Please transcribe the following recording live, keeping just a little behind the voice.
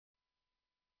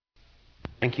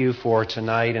Thank you for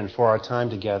tonight and for our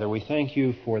time together. We thank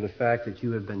you for the fact that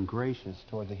you have been gracious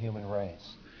toward the human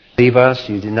race. Leave us,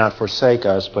 you did not forsake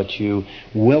us, but you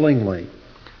willingly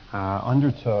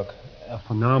undertook a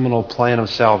phenomenal plan of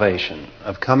salvation,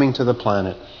 of coming to the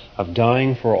planet, of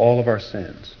dying for all of our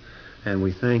sins. And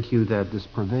we thank you that this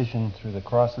provision through the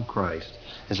cross of Christ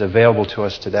is available to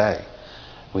us today.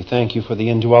 We thank you for the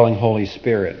indwelling Holy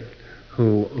Spirit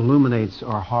who illuminates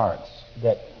our hearts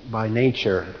that by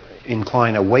nature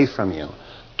incline away from you,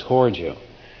 toward you.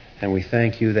 And we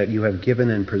thank you that you have given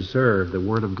and preserved the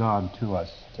Word of God to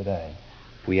us today.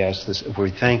 We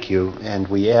thank you, and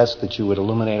we ask that you would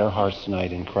illuminate our hearts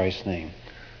tonight in Christ's name.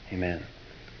 Amen.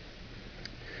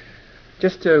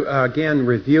 Just to, again,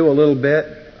 review a little bit,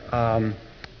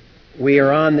 we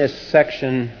are on this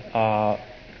section, the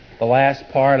last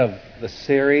part of the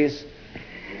series.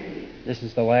 This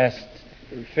is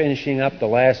finishing up the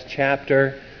last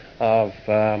chapter of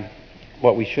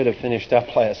what we should have finished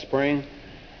up last spring.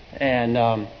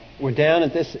 And we're down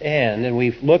at this end, and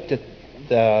we've looked at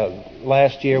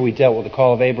last year we dealt with the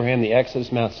call of Abraham, the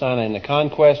Exodus, Mount Sinai, and the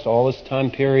conquest, all this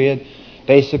time period,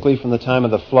 basically from the time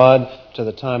of the flood to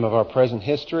the time of our present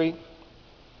history.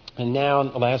 And now,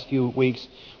 in the last few weeks,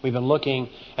 we've been looking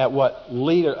at what a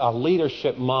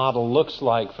leadership model looks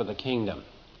like for the kingdom.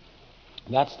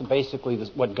 That's basically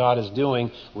what God is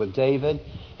doing with David,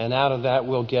 and out of that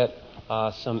we'll get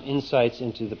some insights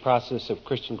into the process of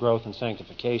Christian growth and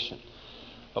sanctification.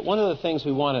 But one of the things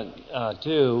we want to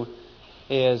do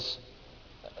is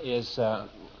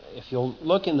if you'll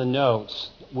look in the notes,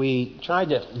 we tried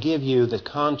to give you the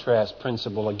contrast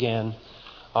principle again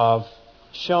of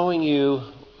showing you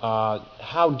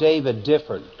how David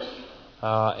differed.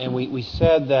 And we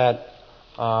said that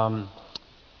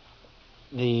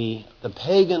the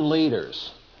pagan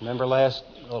leaders, remember last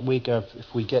week,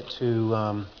 if we get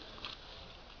to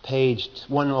page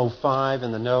 105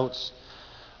 in the notes,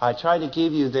 I tried to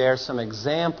give you there some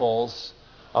examples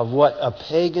of what a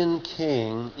pagan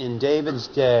king in David's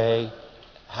day,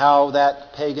 how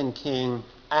that pagan king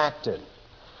acted.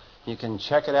 You can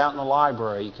check it out in the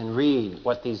library. You can read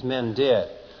what these men did.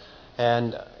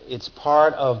 And it's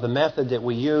part of the method that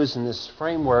we use in this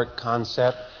framework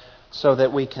concept so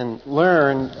that we can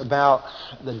learn about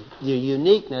the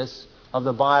uniqueness of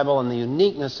the Bible and the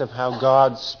uniqueness of how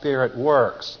God's Spirit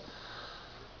works.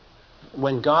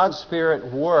 When God's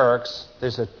Spirit works,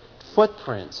 there's a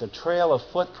trail of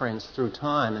footprints through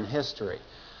time and history.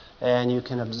 And you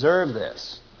can observe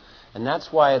this. And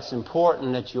that's why it's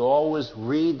important that you always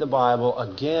read the Bible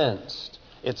against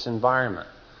its environment,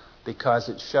 because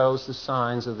it shows the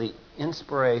signs of the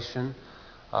inspiration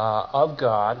of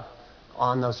God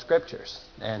on those scriptures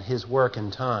and His work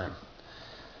in time.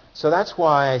 So that's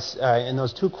why in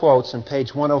those two quotes on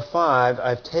page 105,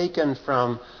 I've taken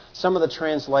from some of the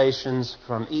translations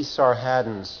from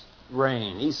Esarhaddon's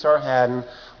reign. Esarhaddon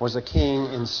was a king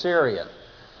in Syria.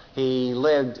 He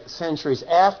lived centuries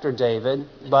after David,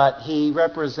 but he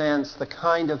represents the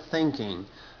kind of thinking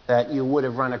that you would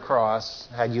have run across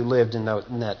had you lived in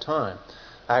that time.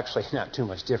 Actually, not too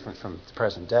much different from the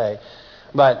present day.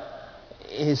 But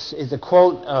is a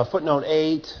quote, footnote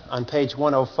 8 on page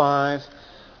 105.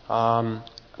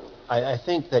 I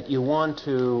think that you want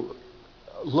to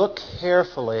look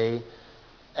carefully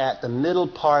at the middle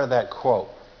part of that quote.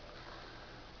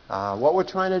 What we're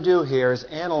trying to do here is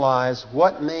analyze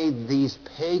what made these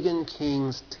pagan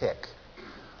kings tick.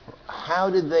 How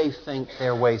did they think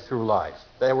their way through life?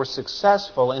 They were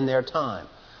successful in their time.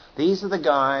 These are the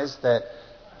guys that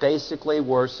basically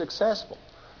were successful.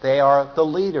 They are the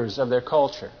leaders of their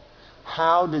culture.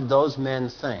 How did those men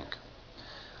think?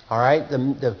 All right,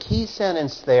 the key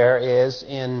sentence there is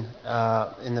in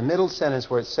the middle sentence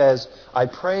where it says, I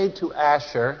prayed to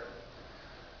Asher,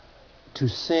 to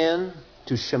Sin,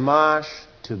 to Shamash,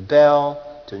 to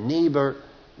Bel, to Nebo,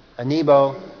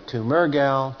 to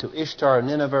Mergal, to Ishtar of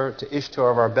Nineveh, to Ishtar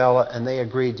of Arbela, and they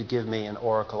agreed to give me an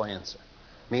oracle answer.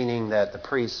 Meaning that the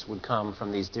priests would come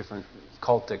from these different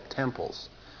cultic temples.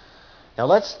 Now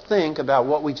let's think about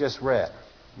what we just read.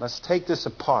 Let's take this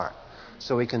apart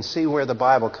so we can see where the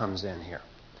Bible comes in here.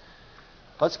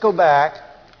 Let's go back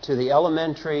to the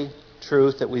elementary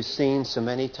truth that we've seen so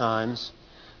many times.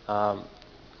 Let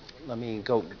me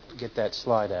go get that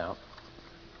slide out.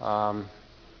 If I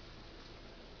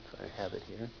have it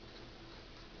here.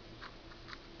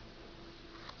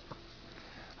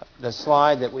 The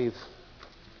slide that we've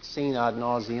seen ad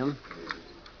nauseum.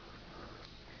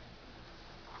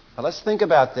 Now let's think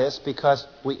about this, because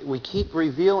we keep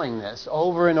reviewing this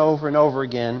over and over and over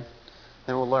again,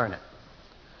 and we'll learn it.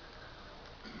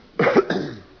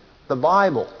 The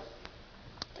Bible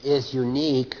is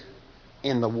unique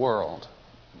in the world.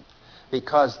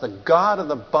 Because the God of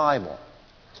the Bible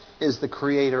is the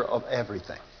creator of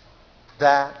everything.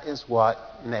 That is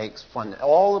what makes fun.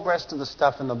 All the rest of the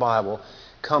stuff in the Bible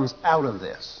comes out of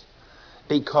this.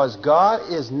 Because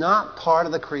God is not part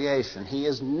of the creation. He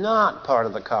is not part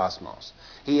of the cosmos.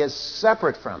 He is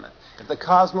separate from it. If the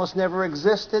cosmos never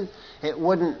existed, it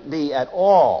wouldn't be at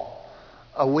all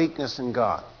a weakness in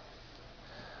God.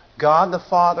 God the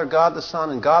Father, God the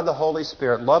Son, and God the Holy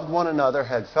Spirit loved one another,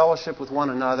 had fellowship with one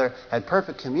another, had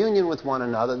perfect communion with one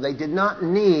another. They did not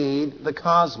need the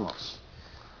cosmos.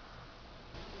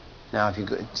 Now, if you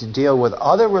go to deal with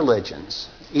other religions,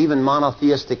 even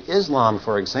monotheistic Islam,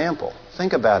 for example,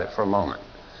 think about it for a moment.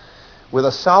 With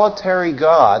a solitary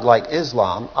God like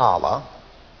Islam, Allah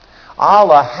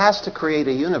has to create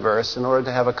a universe in order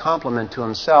to have a complement to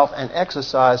himself and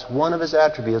exercise one of his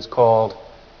attributes called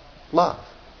love.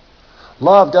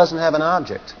 Love doesn't have an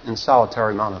object in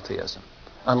solitary monotheism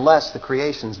unless the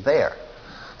creation's there.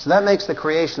 So that makes the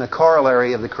creation a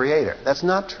corollary of the Creator. That's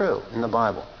not true in the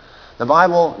Bible. The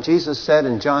Bible, Jesus said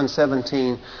in John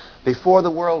 17, before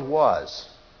the world was,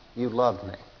 you loved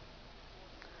me.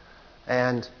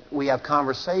 And we have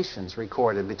conversations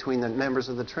recorded between the members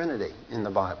of the Trinity in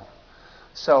the Bible.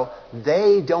 So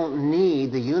they don't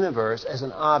need the universe as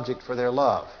an object for their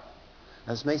love.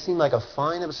 Now, this may seem like a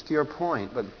fine, obscure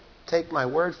point, but take my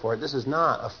word for it, this is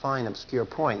not a fine, obscure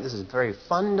point. This is very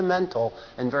fundamental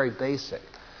and very basic.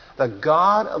 The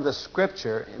God of the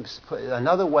Scripture,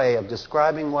 another way of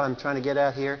describing what I'm trying to get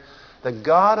at here, the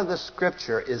God of the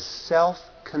Scripture is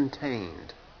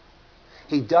self-contained.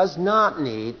 He does not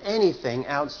need anything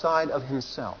outside of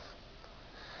himself.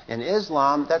 In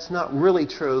Islam, that's not really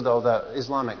true, though the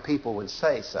Islamic people would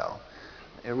say so.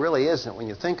 It really isn't when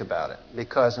you think about it.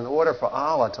 Because in order for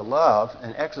Allah to love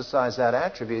and exercise that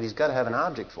attribute, he's got to have an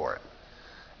object for it.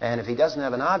 And if he doesn't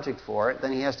have an object for it,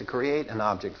 then he has to create an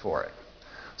object for it.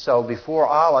 So before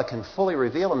Allah can fully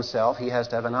reveal himself, he has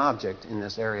to have an object in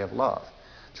this area of love.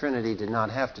 Trinity did not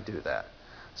have to do that.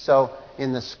 So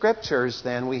in the Scriptures,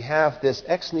 then, we have this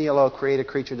ex nihilo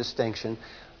creator-creature distinction.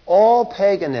 All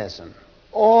paganism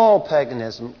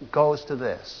goes to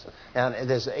this. And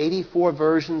there's 84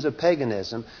 versions of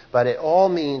paganism, but it all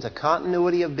means a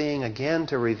continuity of being. Again,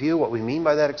 to review what we mean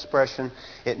by that expression,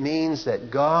 it means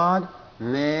that God,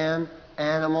 man,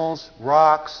 animals,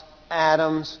 rocks,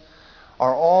 atoms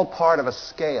are all part of a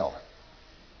scale.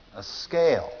 A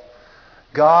scale.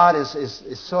 God is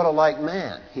sort of like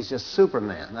man. He's just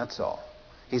Superman, that's all.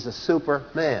 He's a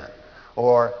Superman.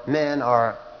 Or men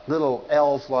are little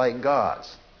elves-like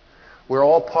gods. We're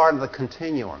all part of the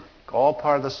continuum, all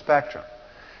part of the spectrum.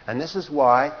 And this is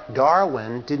why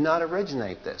Darwin did not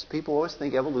originate this. People always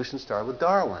think evolution started with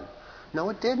Darwin. No,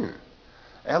 it didn't.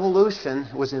 Evolution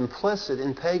was implicit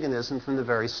in paganism from the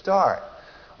very start.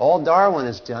 All Darwin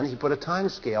has done, he put a time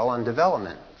scale on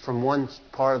development from one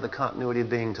part of the continuity of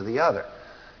being to the other.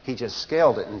 He just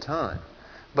scaled it in time.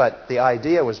 But the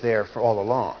idea was there for all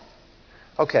along.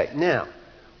 Okay, now,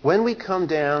 when we come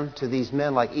down to these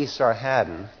men like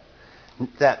Esarhaddon,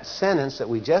 that sentence that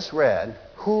we just read,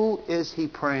 who is he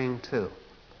praying to?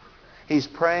 He's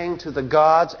praying to the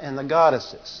gods and the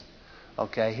goddesses.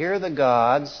 Okay, here are the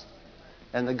gods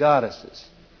and the goddesses.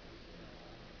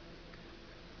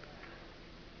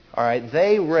 All right,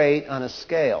 they rate on a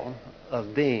scale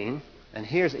of being, and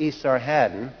here's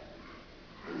Esarhaddon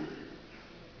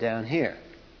down here.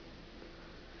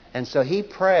 And so he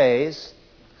prays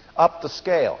up the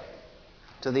scale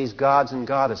to these gods and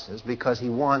goddesses because he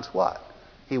wants what?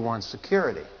 He wants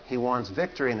security. He wants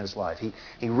victory in his life.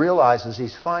 He realizes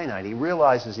he's finite. He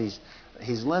realizes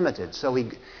he's limited. So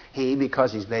he,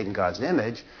 because he's made in God's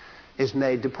image, is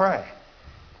made to pray.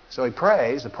 So he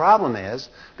prays. The problem is,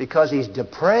 because he's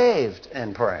depraved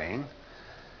and praying,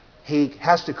 he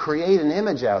has to create an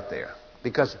image out there.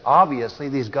 Because obviously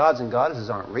these gods and goddesses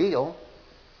aren't real.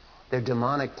 They're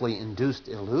demonically induced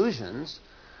illusions,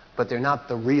 but they're not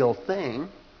the real thing.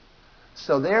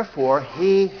 So therefore,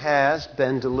 he has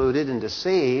been deluded and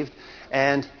deceived,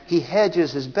 and he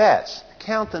hedges his bets.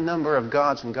 Count the number of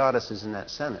gods and goddesses in that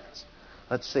sentence.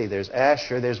 Let's see, there's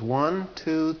Asher. There's 1,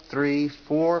 2, 3,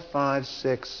 4, 5,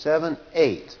 6, 7,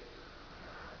 8.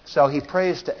 So he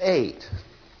prays to 8.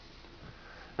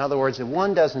 In other words, if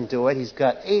one doesn't do it, he's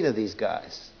got 8 of these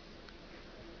guys.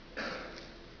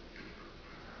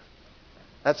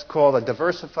 That's called a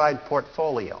diversified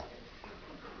portfolio.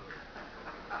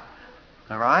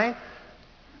 All right?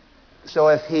 So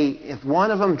if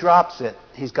one of them drops it,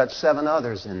 he's got 7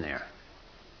 others in there.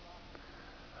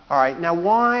 All right, now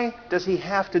why does he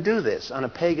have to do this on a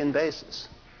pagan basis?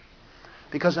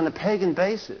 Because on a pagan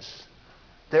basis,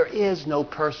 There is no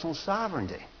personal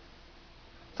sovereignty.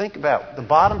 Think about the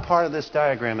bottom part of this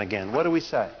diagram again. What do we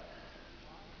say?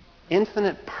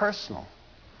 Infinite personal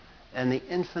and the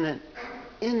infinite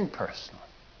impersonal.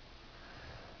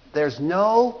 There's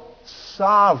no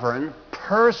sovereign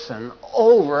person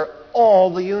over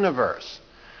all the universe.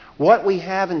 What we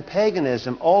have in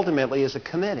paganism ultimately is a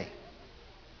committee.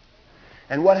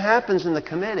 And what happens in the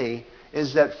committee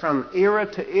is that from era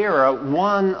to era,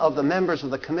 one of the members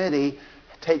of the committee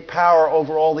take power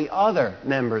over all the other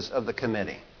members of the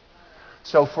committee.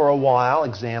 So for a while,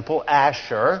 example,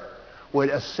 Ashur would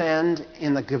ascend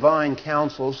in the divine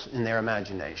councils in their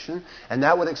imagination, and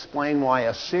that would explain why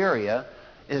Assyria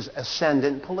is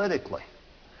ascendant politically.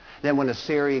 Then when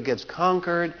Assyria gets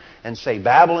conquered and, say,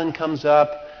 Babylon comes up,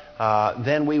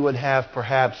 then we would have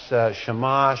perhaps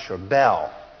Shamash or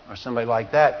Bel or somebody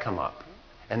like that come up.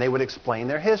 And they would explain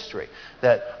their history.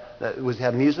 That we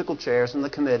have musical chairs in the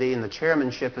committee and the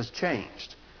chairmanship has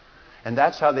changed. And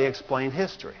that's how they explain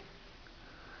history.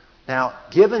 Now,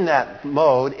 given that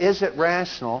mode, is it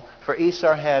rational for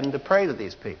Esarhaddon to pray to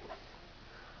these people?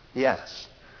 Yes.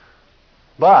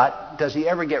 But does he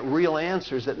ever get real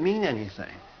answers that mean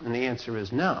anything? And the answer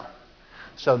is no.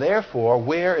 So therefore,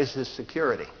 where is his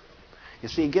security? You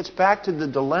see, it gets back to the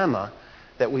dilemma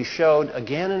that we showed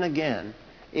again and again.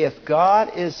 If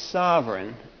God is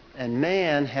sovereign and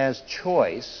man has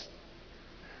choice,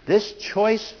 this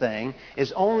choice thing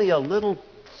is only a little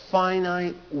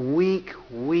finite, weak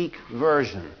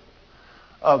version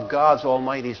of God's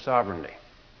almighty sovereignty.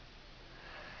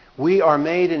 We are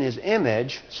made in His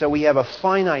image, so we have a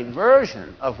finite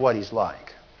version of what He's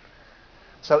like.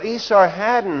 So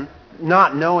Esarhaddon,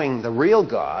 not knowing the real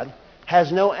God,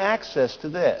 has no access to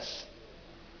this.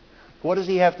 What does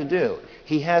he have to do?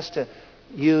 He has to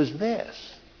use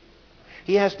this.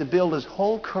 He has to build his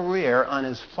whole career on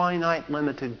his finite,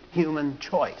 limited human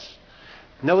choice.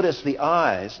 Notice the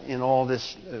I's in all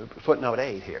this, footnote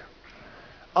 8 here.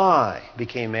 I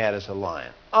became mad as a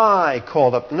lion. I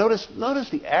called up, notice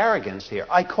the arrogance here.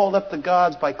 I called up the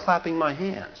gods by clapping my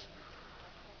hands.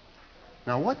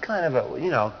 Now what kind of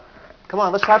a, come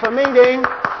on, let's have a meeting.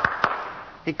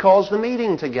 He calls the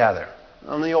meeting together.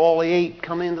 And all the 8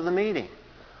 come into the meeting.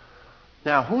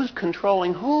 Now who's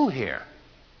controlling who here?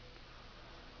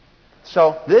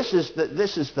 So this is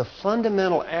the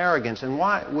fundamental arrogance, and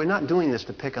why we're not doing this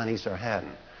to pick on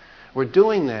Esarhaddon. We're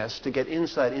doing this to get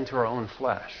insight into our own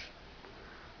flesh.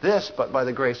 This, but by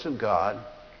the grace of God,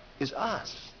 is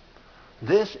us.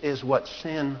 This is what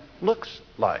sin looks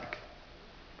like.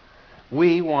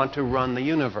 We want to run the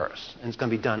universe, and it's going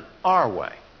to be done our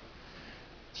way.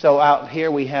 So out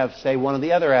here we have, say, one of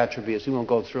the other attributes. We won't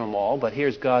go through them all, but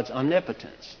here's God's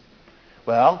omnipotence.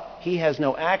 Well, He has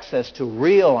no access to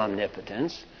real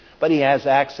omnipotence, but He has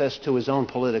access to His own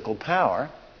political power.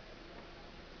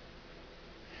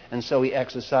 And so He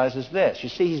exercises this. You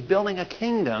see, He's building a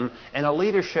kingdom and a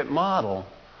leadership model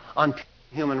on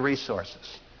human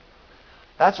resources.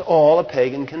 That's all a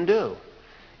pagan can do,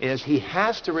 is he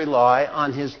has to rely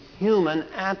on his human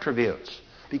attributes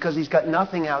because he's got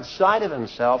nothing outside of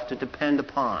himself to depend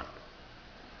upon.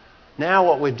 Now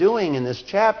what we're doing in this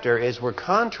chapter is we're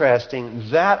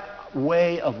contrasting that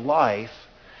way of life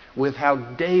with how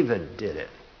David did it.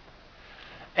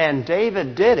 And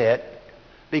David did it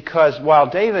because while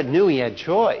David knew he had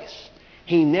choice,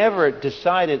 he never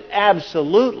decided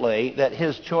absolutely that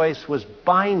his choice was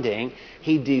binding.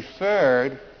 He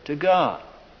deferred to God.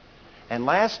 And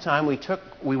last time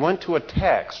we went to a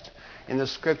text in the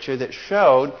Scripture that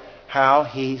showed how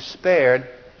he spared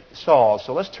Saul.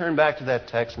 So let's turn back to that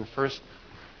text in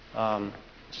 1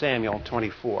 Samuel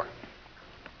 24.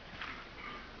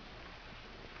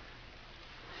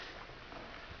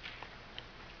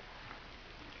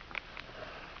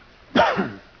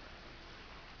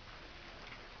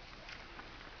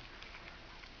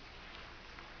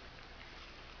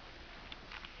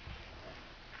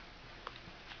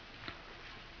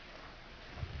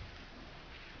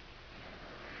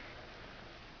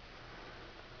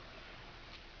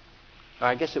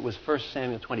 I guess it was 1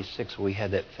 Samuel 26 where we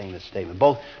had that famous statement.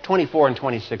 Both 24 and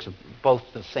 26 are both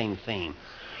the same theme.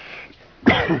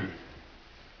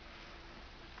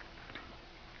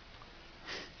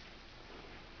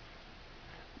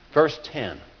 Verse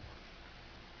 10.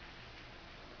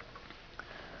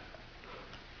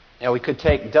 Now we could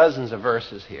take dozens of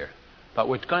verses here, but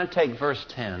we're going to take verse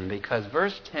 10 because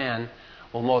verse 10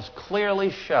 will most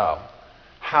clearly show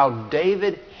how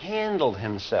David handled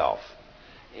himself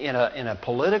in a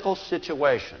political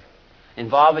situation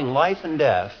involving life and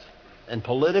death and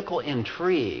political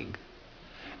intrigue,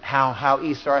 how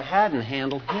Esarhaddon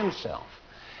handled himself.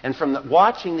 And from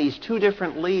watching these two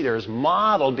different leaders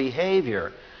model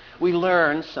behavior, we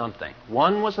learned something.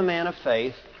 One was a man of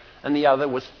faith, and the other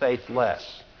was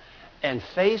faithless. And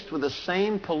faced with the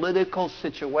same political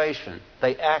situation,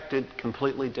 they acted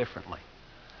completely differently.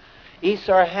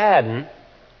 Esarhaddon,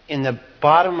 in the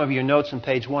bottom of your notes on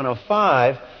page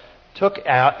 105,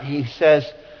 he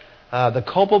says, the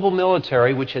culpable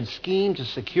military which had schemed to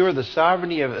secure the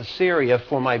sovereignty of Assyria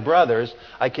for my brothers,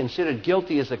 I considered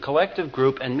guilty as a collective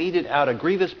group and meted out a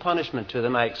grievous punishment to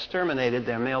them. I exterminated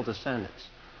their male descendants.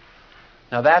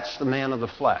 Now that's the man of the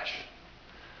flesh.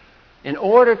 In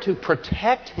order to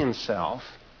protect himself,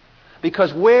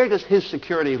 because where does his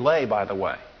security lay, by the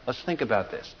way? Let's think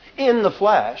about this. In the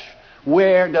flesh,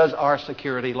 where does our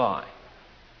security lie?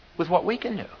 With what we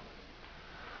can do.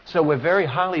 So we're very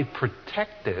highly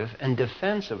protective and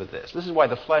defensive of this. This is why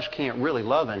the flesh can't really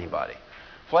love anybody.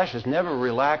 Flesh is never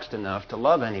relaxed enough to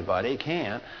love anybody. It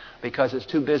can't, because it's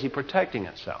too busy protecting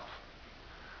itself.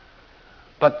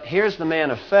 But here's the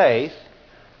man of faith.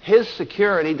 His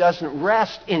security doesn't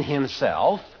rest in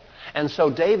himself. And so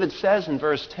David says in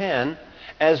verse 10,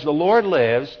 as the Lord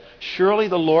lives, surely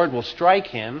the Lord will strike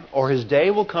him, or his day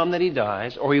will come that he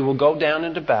dies, or he will go down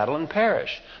into battle and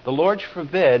perish. The Lord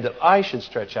forbid that I should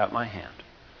stretch out my hand.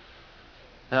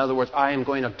 In other words, I am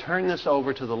going to turn this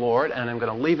over to the Lord, and I'm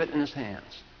going to leave it in his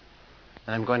hands.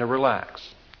 And I'm going to relax.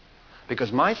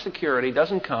 Because my security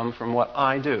doesn't come from what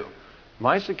I do.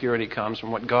 My security comes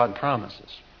from what God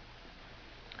promises.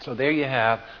 So there you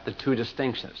have the two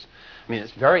distinctions. I mean,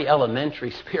 it's very elementary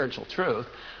spiritual truth,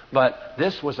 but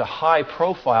this was a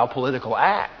high-profile political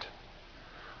act.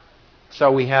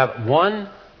 So we have one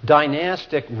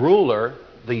dynastic ruler,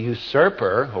 the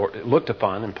usurper, or looked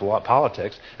upon in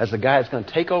politics as the guy that's going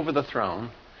to take over the throne,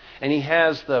 and he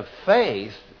has the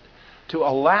faith to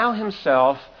allow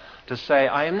himself to say,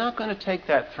 I am not going to take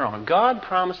that throne. God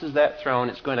promises that throne.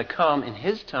 It's going to come in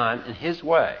his time, in his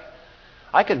way.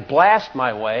 I could blast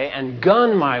my way and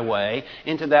gun my way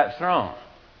into that throne.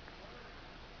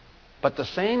 But the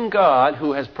same God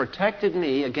who has protected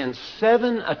me against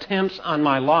 7 attempts on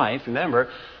my life, remember,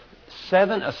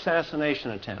 7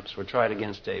 assassination attempts were tried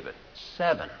against David.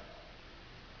 7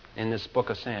 in this book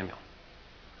of Samuel.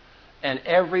 And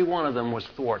every one of them was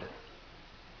thwarted.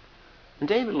 And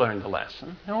David learned the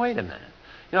lesson. Now, wait a minute.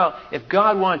 You know, if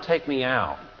God wanted to take me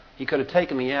out, he could have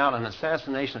taken me out on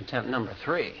assassination attempt number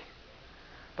 3.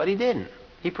 But he didn't.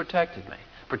 He protected me.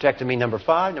 Protected me number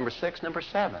 5, number 6, number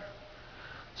 7.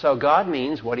 So God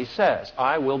means what he says.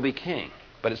 I will be king.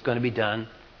 But it's going to be done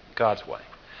God's way.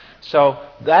 So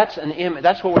that's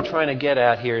what we're trying to get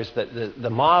at here, is that the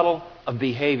model of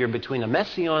behavior between a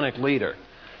messianic leader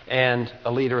and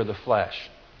a leader of the flesh.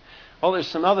 Well, there's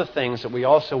some other things that we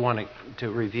also want to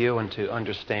review and to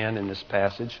understand in this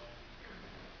passage.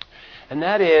 And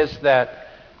that is that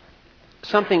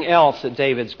something else that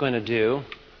David's going to do,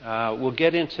 we'll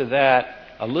get into that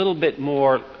a little bit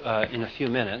more in a few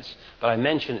minutes, but I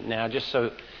mention it now just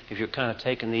so if you're kind of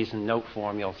taking these in note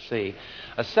form, you'll see.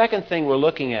 A second thing we're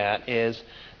looking at is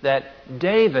that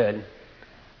David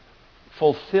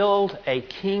fulfilled a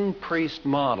king-priest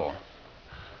model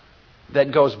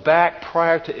that goes back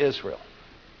prior to Israel.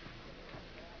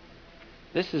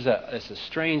 This is a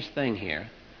strange thing here.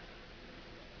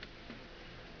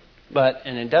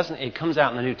 It comes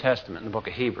out in the New Testament, in the book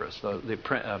of Hebrews,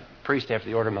 the priest after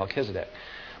the order of Melchizedek.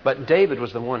 But David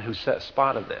was the one who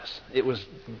spotted this. It was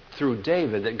through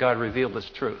David that God revealed this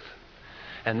truth.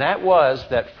 And that was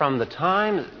that from the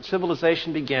time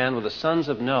civilization began with the sons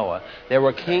of Noah, there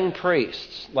were king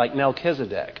priests like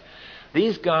Melchizedek.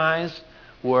 These guys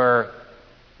were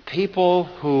people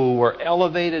who were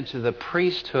elevated to the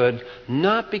priesthood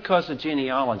not because of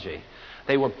genealogy.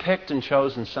 They were picked and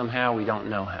chosen somehow, we don't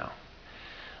know how.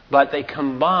 But they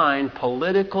combined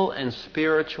political and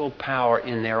spiritual power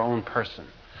in their own person.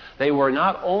 They were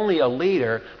not only a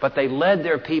leader, but they led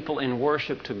their people in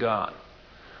worship to God.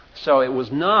 So it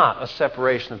was not a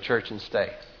separation of church and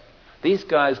state. These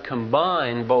guys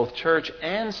combined both church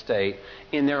and state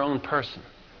in their own person.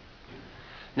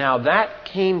 Now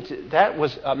that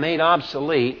was made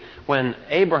obsolete when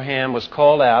Abraham was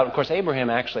called out. Of course, Abraham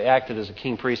actually acted as a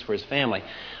king priest for his family.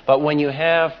 But when you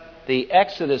have the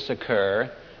Exodus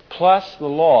occur, plus the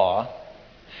law,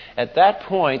 at that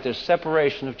point there's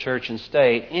separation of church and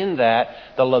state, in that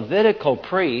the Levitical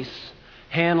priests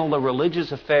handle the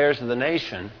religious affairs of the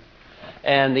nation,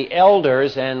 and the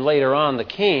elders and later on the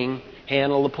king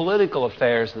handle the political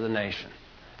affairs of the nation.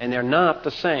 And they're not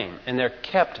the same, and they're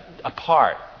kept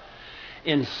apart.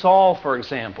 In Saul, for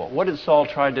example, what did Saul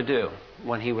try to do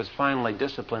when he was finally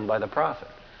disciplined by the prophet?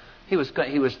 He was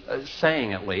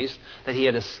saying, at least, that he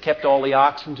had kept all the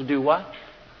oxen to do what?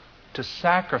 To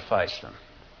sacrifice them.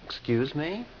 Excuse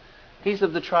me? He's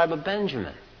of the tribe of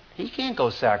Benjamin. He can't go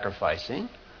sacrificing.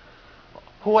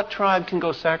 What tribe can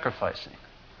go sacrificing?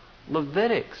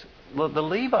 Levites, the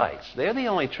Levites. They're the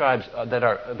only tribes that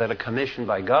are commissioned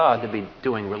by God to be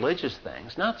doing religious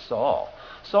things, not Saul.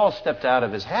 Saul stepped out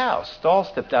of his house. Saul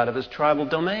stepped out of his tribal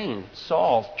domain.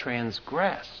 Saul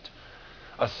transgressed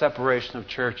a separation of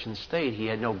church and state. He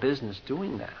had no business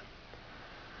doing that.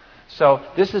 So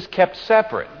this is kept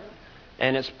separate,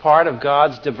 and it's part of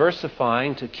God's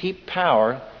diversifying to keep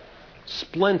power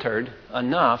splintered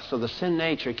enough so the sin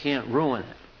nature can't ruin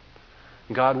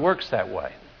it. God works that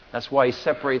way. That's why He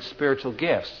separates spiritual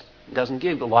gifts. He doesn't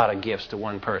give a lot of gifts to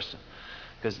one person,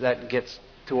 because that gets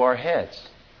to our heads.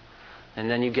 And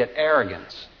then you get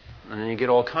arrogance. And then you get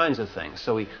all kinds of things.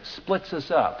 So He splits us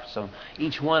up. So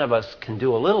each one of us can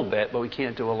do a little bit, but we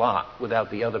can't do a lot without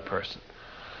the other person.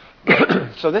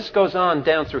 So this goes on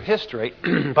down through history.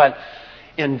 But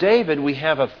in David, we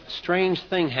have a strange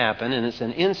thing happen, and it's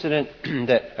an incident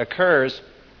that occurs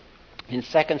in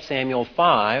 2 Samuel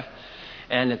 5.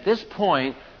 And at this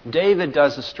point, David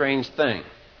does a strange thing.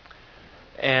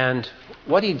 And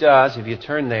what he does, if you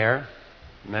turn there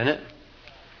a minute,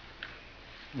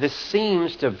 this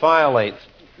seems to violate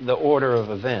the order of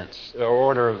events, or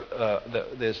order of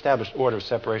the established order of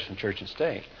separation of church and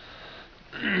state.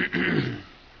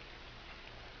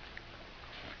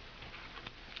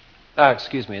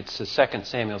 It's 2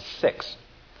 Samuel 6.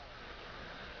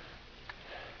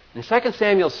 In 2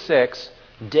 Samuel 6,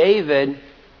 David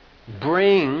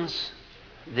brings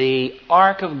the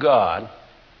Ark of God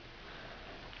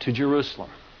to Jerusalem.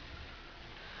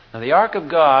 Now, the Ark of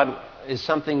God is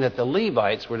something that the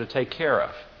Levites were to take care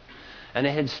of. And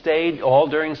it had stayed all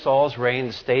during Saul's reign.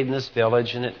 It stayed in this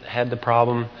village, and it had the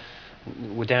problem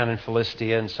down in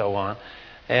Philistia and so on.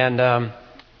 And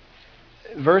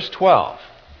verse 12.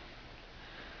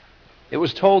 It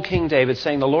was told King David,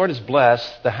 saying, "The Lord has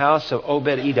blessed the house of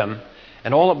Obed-Edom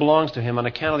and all that belongs to him on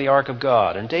account of the ark of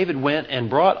God." And David went and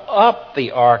brought up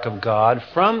the ark of God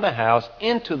from the house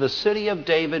into the city of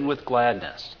David with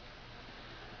gladness.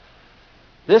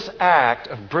 This act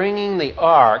of bringing the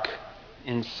ark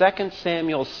in 2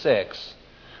 Samuel 6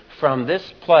 from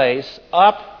this place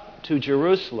up to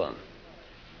Jerusalem,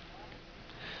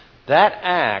 that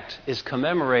act is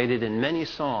commemorated in many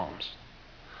psalms.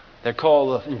 They're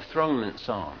called the enthronement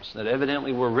psalms that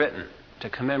evidently were written to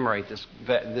commemorate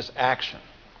this action.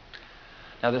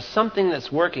 Now, there's something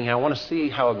that's working. I want to see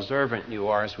how observant you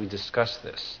are as we discuss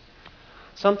this.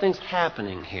 Something's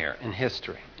happening here in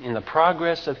history. In the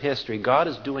progress of history, God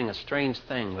is doing a strange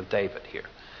thing with David here.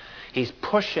 He's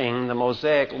pushing the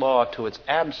Mosaic law to its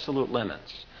absolute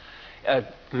limits. A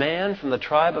man from the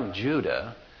tribe of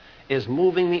Judah is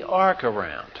moving the ark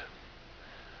around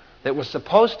that was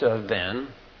supposed to have been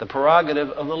the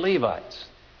prerogative of the Levites.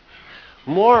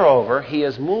 Moreover, he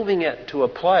is moving it to a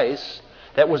place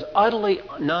that was utterly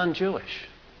non-Jewish.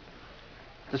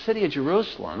 The city of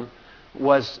Jerusalem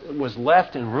was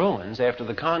left in ruins after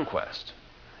the conquest.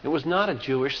 It was not a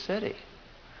Jewish city.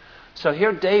 So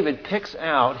here David picks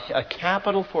out a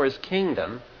capital for his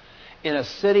kingdom in a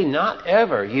city not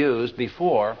ever used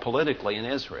before politically in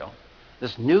Israel.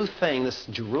 This new thing, this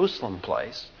Jerusalem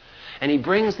place. And he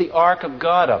brings the Ark of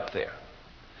God up there.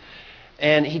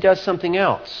 And he does something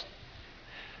else.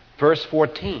 Verse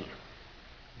 14.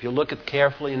 If you look at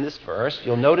carefully in this verse,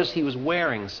 you'll notice he was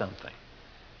wearing something.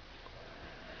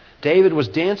 David was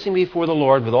dancing before the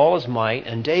Lord with all his might,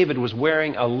 and David was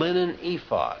wearing a linen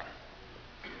ephod.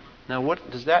 Now, what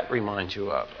does that remind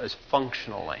you of as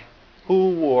functionally?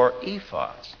 Who wore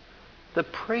ephods? The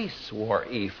priests wore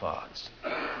ephods.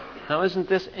 Now, isn't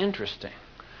this interesting?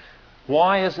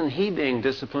 Why isn't he being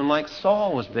disciplined like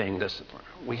Saul was being disciplined?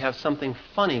 We have something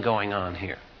funny going on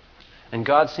here. And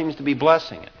God seems to be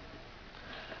blessing it.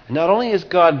 And not only is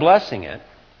God blessing it,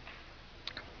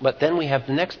 but then we have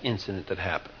the next incident that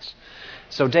happens.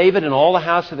 So David and all the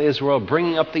house of Israel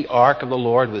bringing up the ark of the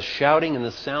Lord with shouting and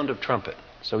the sound of trumpet.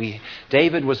 So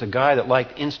David was a guy that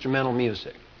liked instrumental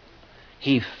music.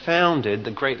 He founded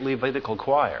the great Levitical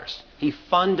choirs. He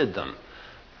funded them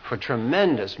for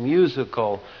tremendous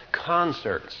musical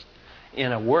concerts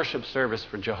in a worship service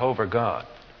for Jehovah God.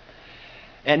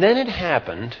 And then it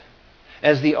happened,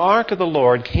 as the ark of the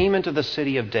Lord came into the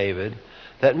city of David,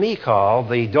 that Michal,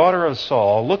 the daughter of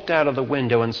Saul, looked out of the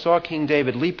window and saw King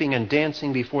David leaping and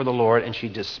dancing before the Lord, and she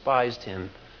despised him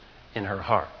in her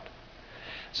heart.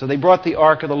 So they brought the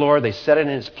ark of the Lord, they set it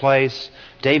in its place.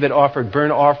 David offered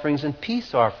burnt offerings and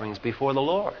peace offerings before the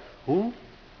Lord.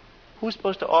 Who's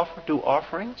supposed to do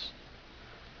offerings?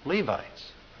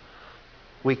 Levites.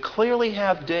 We clearly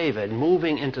have David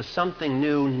moving into something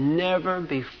new. Never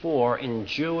before in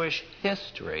Jewish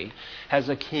history has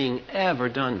a king ever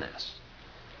done this.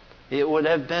 It would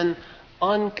have been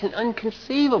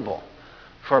unconceivable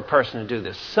for a person to do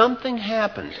this. Something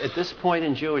happened at this point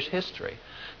in Jewish history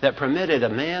that permitted a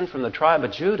man from the tribe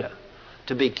of Judah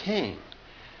to be king.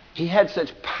 He had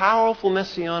such powerful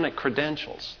messianic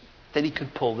credentials that he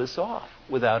could pull this off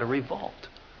without a revolt.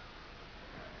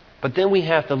 But then we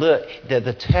have to look, that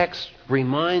the text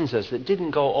reminds us it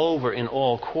didn't go over in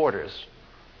all quarters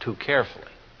too carefully.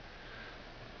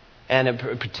 And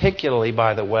particularly,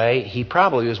 by the way, he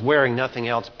probably was wearing nothing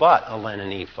else but a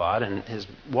linen ephod, and his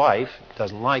wife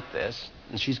doesn't like this,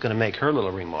 and she's going to make her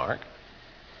little remark.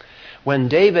 When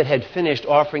David had finished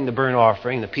offering the burnt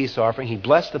offering, the peace offering, he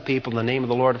blessed the people in the name of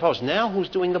the Lord of hosts. Now who's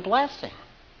doing the blessing?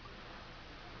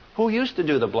 Who used to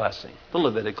do the blessing? The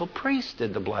Levitical priest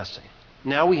did the blessing.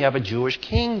 Now we have a Jewish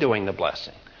king doing the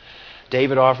blessing.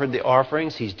 David offered the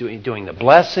offerings. He's doing the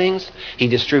blessings. He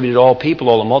distributed all people,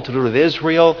 all the multitude of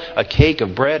Israel, a cake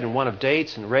of bread and one of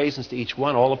dates and raisins to each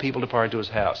one. All the people departed to his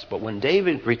house. But when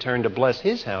David returned to bless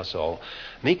his household,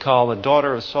 Michal, the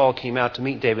daughter of Saul, came out to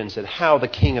meet David and said, "How the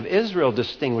king of Israel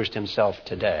distinguished himself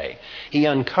today. He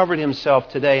uncovered himself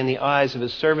today in the eyes of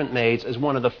his servant maids as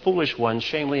one of the foolish ones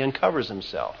shamefully uncovers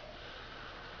himself."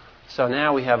 So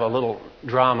now we have a little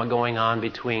drama going on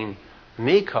between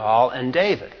Michal and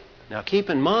David. Now keep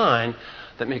in mind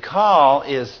that Michal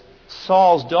is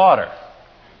Saul's daughter.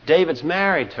 David's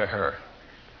married to her.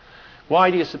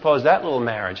 Why do you suppose that little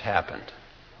marriage happened?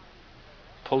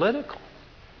 Political.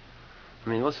 I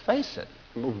mean, let's face it.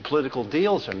 When political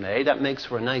deals are made, that makes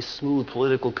for a nice, smooth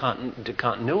political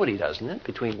continuity, doesn't it,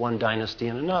 between one dynasty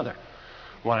and another?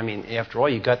 Well, I mean, after all,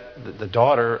 you got the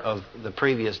daughter of the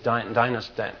previous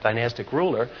dynastic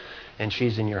ruler, and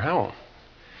she's in your home.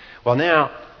 Well,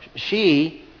 now,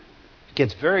 she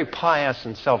gets very pious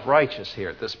and self-righteous here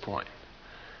at this point.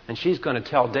 And she's going to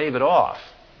tell David off.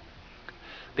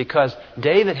 Because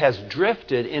David has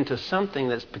drifted into something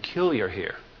that's peculiar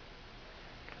here.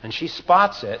 And she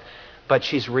spots it, but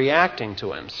she's reacting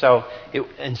to him. So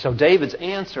David's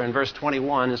answer in verse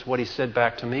 21 is what he said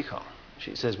back to Michal.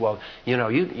 She says, "Well,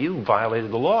 you violated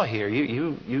the law here.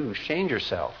 You shamed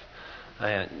yourself."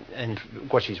 And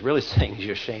what she's really saying is,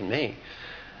 "You shamed me.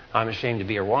 I'm ashamed to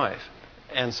be your wife."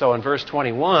 And so in verse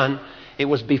 21, it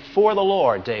was before the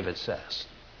Lord, David says,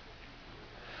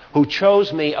 "who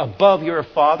chose me above your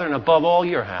father and above all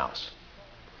your house."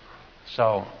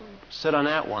 So sit on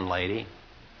that one, lady.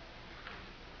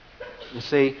 You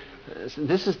see,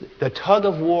 this is the tug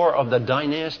of war of the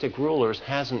dynastic rulers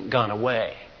hasn't gone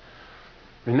away.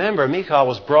 Remember, Michal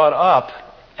was brought up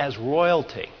as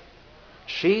royalty.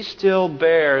 She still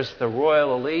bears the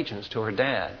royal allegiance to her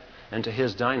dad and to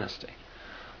his dynasty.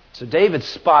 So David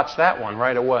spots that one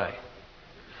right away.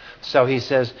 So he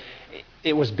says,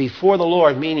 it was before the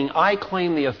Lord, meaning I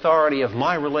claim the authority of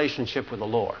my relationship with the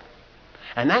Lord.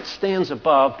 And that stands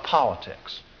above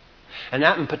politics. And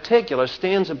that in particular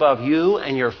stands above you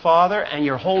and your father and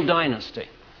your whole dynasty.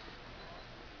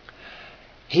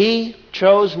 He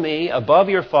chose me above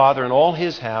your father and all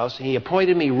his house. He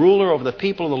appointed me ruler over the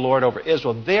people of the Lord, over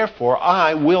Israel. Therefore,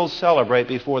 I will celebrate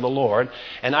before the Lord,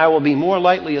 and I will be more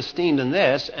lightly esteemed than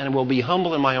this, and will be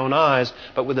humble in my own eyes.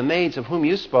 But with the maids of whom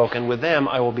you spoke, and with them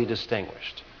I will be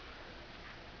distinguished.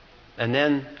 And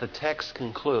then the text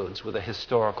concludes with a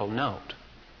historical note.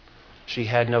 She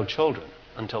had no children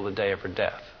until the day of her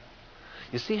death.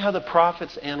 You see how the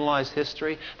prophets analyze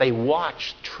history? They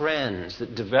watch trends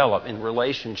that develop in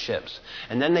relationships,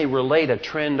 and then they relate a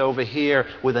trend over here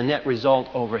with a net result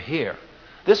over here.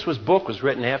 This book was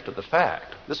written after the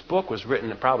fact. This book was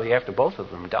written probably after both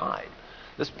of them died.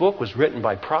 This book was written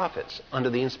by prophets under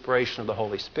the inspiration of the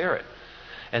Holy Spirit.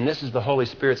 And this is the Holy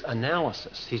Spirit's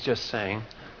analysis. He's just saying,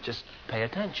 just pay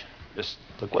attention. Just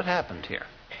look what happened here.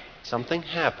 Something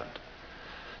happened.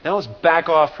 Now let's back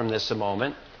off from this a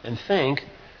moment and think,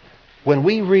 when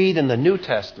we read in the New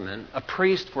Testament, a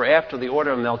priest for after the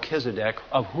order of Melchizedek,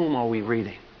 of whom are we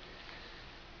reading?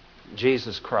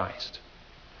 Jesus Christ.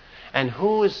 And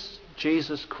who is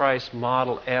Jesus Christ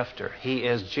modeled after? He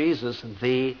is Jesus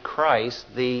the Christ,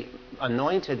 the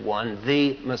anointed one,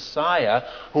 the Messiah,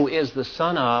 who is the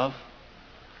son of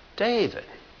David.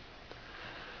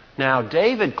 Now,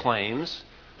 David claims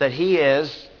that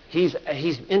he's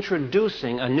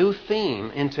introducing a new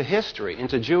theme into history,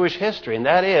 into Jewish history, and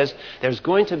that is there's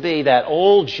going to be that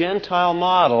old Gentile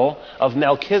model of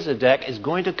Melchizedek is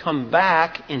going to come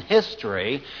back in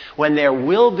history when there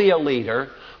will be a leader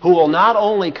who will not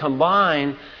only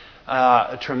combine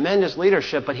tremendous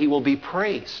leadership, but he will be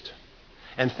priest.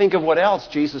 And think of what else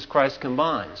Jesus Christ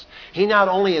combines. He not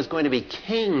only is going to be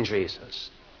King Jesus,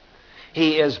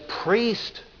 he is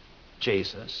priest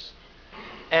Jesus.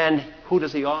 And who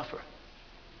does he offer?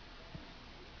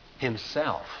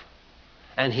 Himself.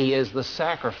 And he is the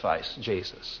sacrifice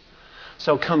Jesus.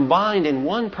 So combined in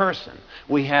one person,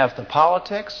 we have the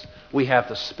politics, we have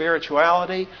the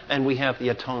spirituality, and we have the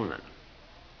atonement.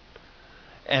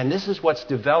 And this is what's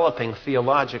developing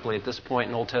theologically at this point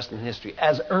in Old Testament history.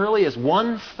 As early as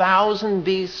 1000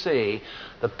 BC,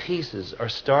 the pieces are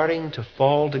starting to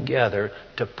fall together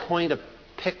to point a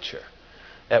picture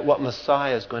at what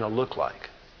Messiah is going to look like.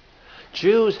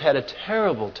 Jews had a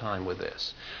terrible time with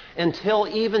this. Until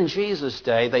even Jesus'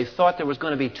 day, they thought there was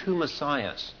going to be two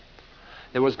Messiahs.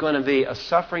 There was going to be a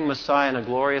suffering Messiah and a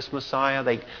glorious Messiah.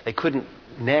 They couldn't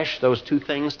mesh those two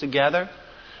things together.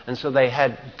 And so they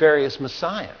had various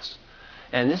Messiahs.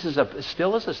 And this is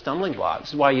still is a stumbling block. This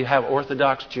is why you have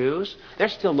Orthodox Jews. They're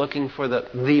still looking for the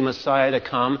Messiah to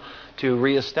come to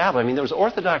reestablish. I mean, there was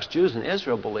Orthodox Jews in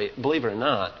Israel, believe it or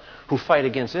not, who fight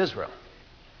against Israel.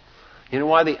 You know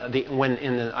why?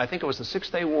 I think it was the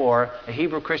Six-Day War, a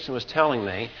Hebrew Christian was telling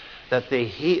me that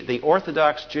the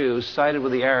Orthodox Jews sided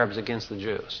with the Arabs against the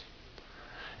Jews.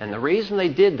 And the reason they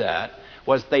did that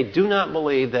was they do not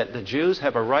believe that the Jews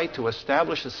have a right to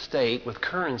establish a state with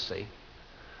currency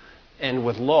and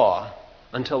with law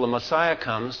until the Messiah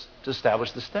comes to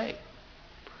establish the state.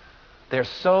 They're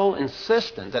so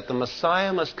insistent that the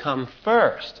Messiah must come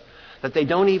first that they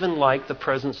don't even like the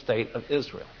present state of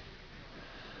Israel.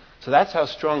 So that's how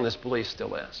strong this belief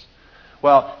still is.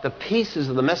 Well, the pieces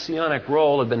of the messianic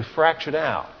role have been fractured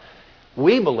out.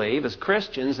 We believe, as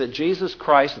Christians, that Jesus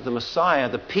Christ is the Messiah.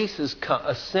 The pieces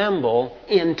assemble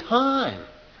in time.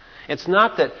 It's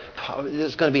not that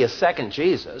there's going to be a second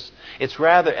Jesus. It's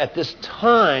rather at this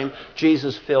time,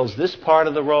 Jesus fills this part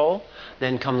of the role,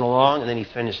 then comes along, and then he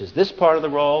finishes this part of the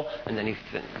role, and then he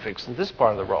fixes this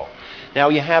part of the role. Now,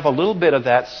 you have a little bit of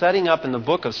that setting up in the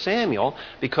book of Samuel,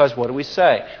 because what do we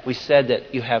say? We said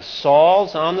that you have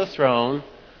Saul's on the throne.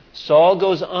 Saul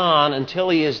goes on until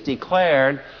he is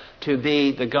declared to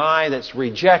be the guy that's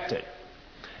rejected.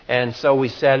 And so we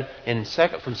said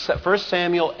from 1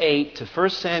 Samuel 8 to 1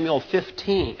 Samuel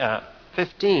 15,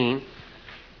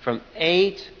 from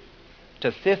 8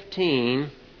 to 15,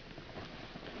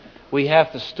 we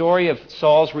have the story of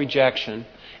Saul's rejection,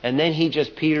 and then he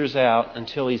just peters out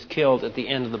until he's killed at the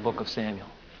end of the book of Samuel.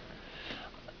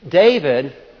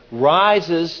 David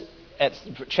rises at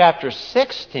chapter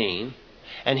 16,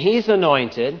 and he's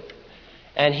anointed,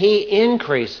 and he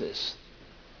increases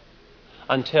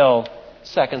until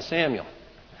 2 Samuel.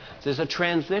 There's a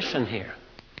transition here.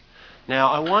 Now,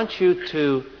 I want you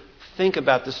to think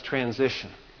about this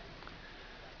transition.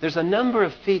 There's a number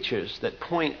of features that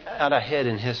point out ahead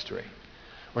in history.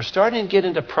 We're starting to get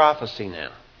into prophecy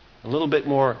now. A little bit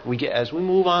more. As we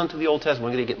move on to the Old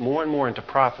Testament, we're going to get more and more into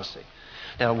prophecy.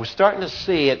 Now, we're starting to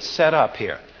see it set up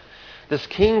here. This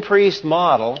king-priest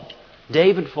model,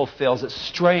 David fulfills. It's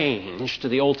strange to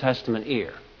the Old Testament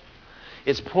ear.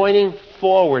 It's pointing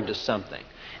forward to something.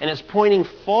 And it's pointing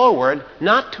forward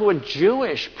not to a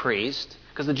Jewish priest,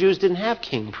 because the Jews didn't have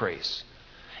king priests.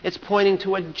 It's pointing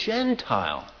to a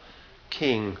Gentile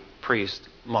king-priest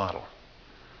model.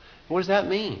 What does that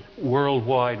mean?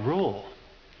 Worldwide rule.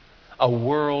 A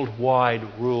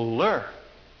worldwide ruler.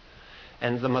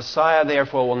 And the Messiah,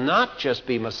 therefore, will not just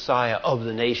be Messiah of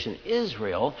the nation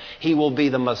Israel. He will be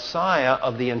the Messiah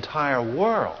of the entire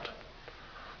world.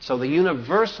 So the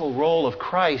universal role of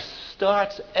Christ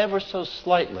starts ever so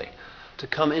slightly to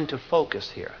come into focus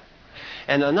here.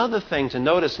 And another thing to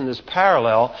notice in this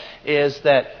parallel is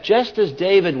that just as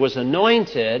David was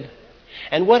anointed,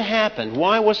 and what happened?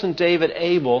 Why wasn't David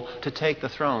able to take the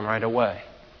throne right away?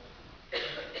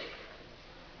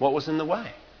 What was in the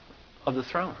way of the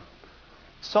throne?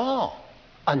 Saul.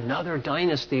 Another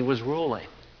dynasty was ruling.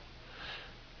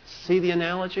 See the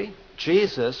analogy?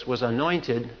 Jesus was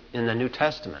anointed in the New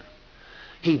Testament.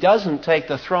 He doesn't take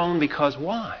the throne because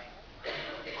why?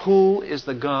 Who is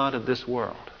the God of this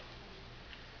world?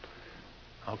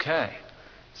 Okay.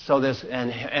 So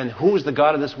and who is the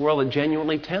God of this world that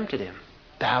genuinely tempted him?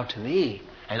 Bow to me,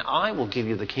 and I will give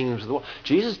you the kingdoms of the world.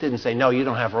 Jesus didn't say, no, you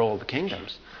don't have rule of the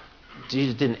kingdoms.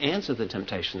 Jesus didn't answer the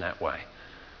temptation that way.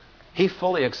 He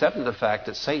fully accepted the fact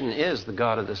that Satan is the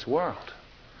God of this world.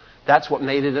 That's what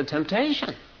made it a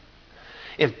temptation.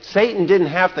 If Satan didn't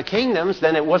have the kingdoms,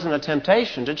 then it wasn't a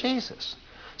temptation to Jesus.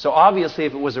 So obviously,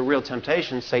 if it was a real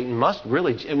temptation, it must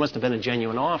have been a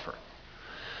genuine offer.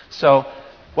 So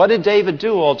what did David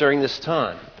do all during this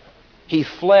time? He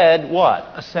fled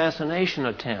what? Assassination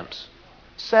attempts.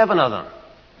 7 of them.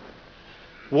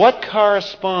 What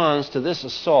corresponds to this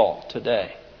assault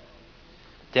today,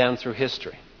 down through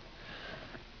history?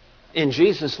 In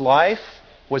Jesus' life,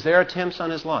 was there attempts on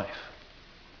his life?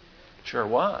 Sure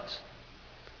was.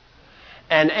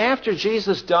 And after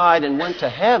Jesus died and went to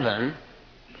heaven,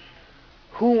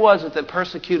 who was it that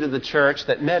persecuted the church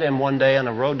that met him one day on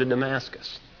the road to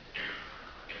Damascus?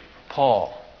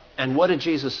 Paul. And what did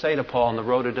Jesus say to Paul on the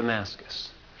road to Damascus?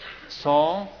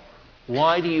 Saul,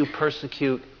 why do you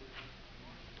persecute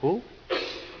who?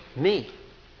 Me.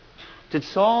 Did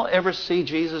Saul ever see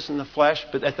Jesus in the flesh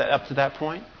up to that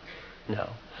point? No.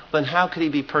 Then how could he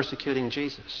be persecuting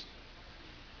Jesus?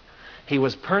 He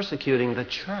was persecuting the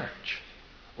church,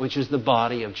 which is the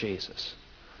body of Jesus.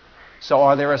 So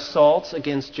are there assaults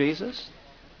against Jesus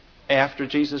after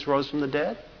Jesus rose from the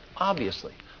dead?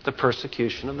 Obviously. The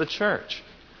persecution of the church.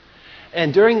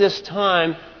 And during this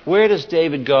time, where does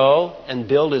David go and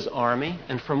build his army?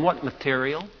 And from what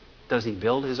material does he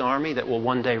build his army that will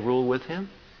one day rule with him?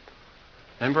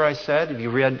 Remember I said, if you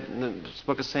read the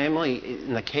book of Samuel,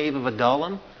 in the cave of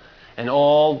Adullam, and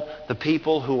all the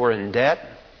people who were in debt,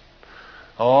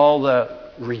 all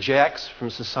the rejects from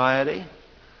society,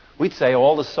 we'd say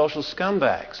all the social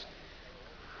scumbags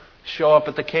show up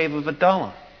at the cave of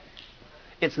Adullam.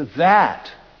 It's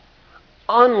that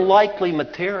unlikely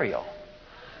material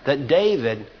that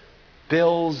David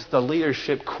builds the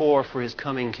leadership core for his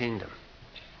coming kingdom.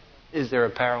 Is there a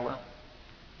parallel?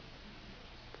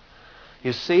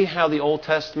 You see how the Old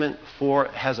Testament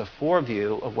has a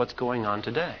foreview of what's going on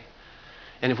today.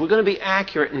 And if we're going to be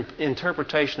accurate in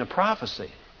interpretation of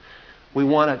prophecy, we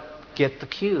want to get the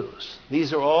cues.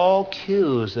 These are all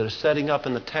cues that are setting up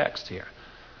in the text here.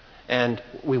 And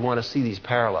we want to see these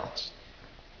parallels.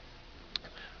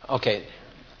 Okay,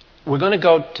 we're going to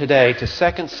go today to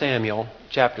 2 Samuel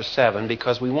chapter 7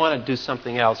 because we want to do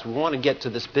something else. We want to get to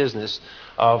this business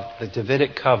of the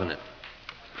Davidic covenant.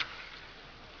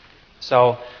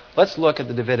 So let's look at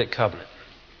the Davidic covenant.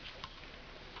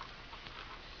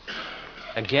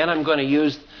 Again, I'm going to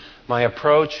use my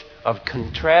approach of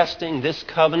contrasting this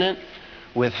covenant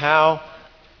with how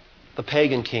the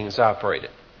pagan kings operated.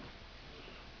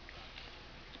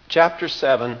 Chapter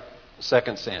 7, 2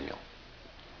 Samuel.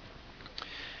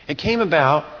 It came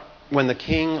about when the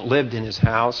king lived in his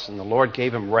house and the Lord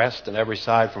gave him rest on every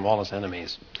side from all his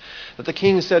enemies, that the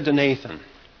king said to Nathan,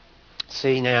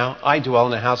 "See now, I dwell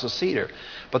in a house of cedar,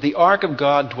 but the ark of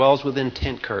God dwells within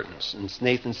tent curtains." And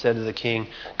Nathan said to the king,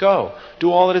 "Go,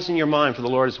 do all that is in your mind, for the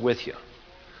Lord is with you."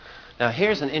 Now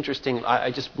here's an interesting,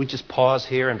 we just pause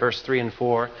here in verse 3 and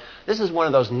 4. This is one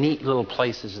of those neat little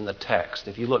places in the text.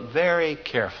 If you look very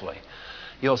carefully,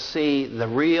 you'll see the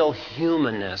real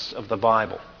humanness of the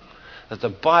Bible. That the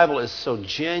Bible is so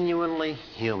genuinely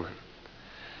human.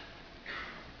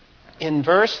 In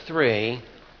verse 3,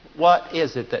 what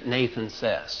is it that Nathan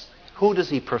says? Who does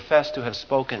he profess to have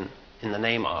spoken in the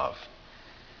name of?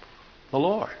 The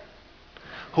Lord.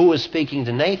 Who is speaking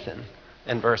to Nathan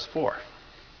in verse 4?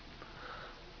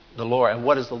 The Lord. And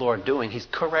what is the Lord doing? He's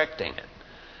correcting it.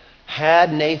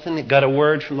 Had Nathan got a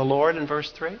word from the Lord in verse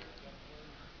 3?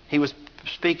 He was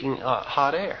speaking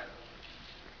hot air.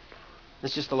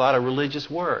 It's just a lot of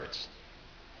religious words.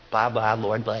 Blah, blah,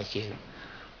 Lord bless you,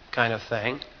 kind of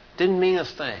thing. Didn't mean a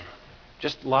thing.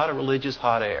 Just a lot of religious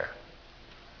hot air.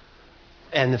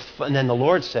 And then the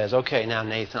Lord says, "Okay, now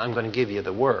Nathan, I'm going to give you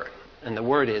the word." And the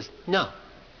word is, no.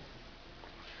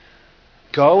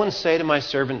 "Go and say to my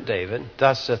servant David,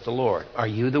 thus saith the Lord, are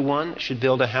you the one that should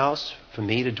build a house for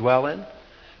me to dwell in?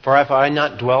 For have I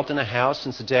not dwelt in a house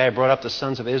since the day I brought up the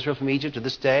sons of Israel from Egypt to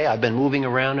this day? I've been moving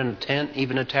around in a tent,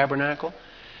 even a tabernacle.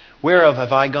 Whereof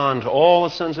have I gone to all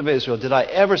the sons of Israel? Did I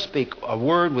ever speak a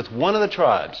word with one of the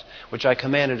tribes, which I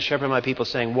commanded to shepherd my people,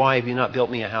 saying, Why have you not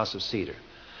built me a house of cedar?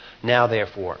 Now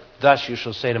therefore, thus you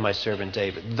shall say to my servant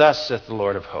David, Thus saith the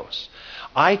Lord of hosts,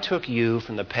 I took you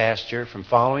from the pasture, from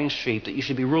following sheep, that you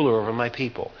should be ruler over my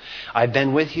people. I've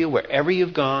been with you wherever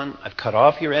you've gone. I've cut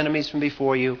off your enemies from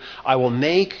before you. I will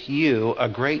make you a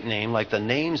great name, like the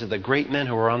names of the great men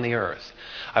who are on the earth.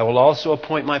 I will also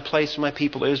appoint my place for my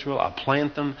people Israel. I'll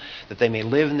plant them, that they may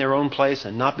live in their own place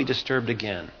and not be disturbed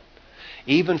again.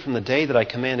 Even from the day that I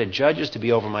commanded judges to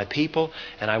be over my people,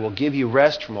 and I will give you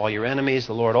rest from all your enemies.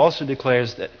 The Lord also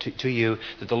declares that to you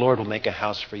that the Lord will make a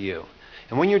house for you.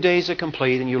 And when your days are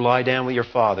complete and you lie down with your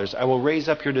fathers, I will raise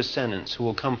up your descendants who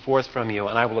will come forth from you,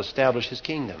 and I will establish his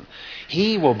kingdom.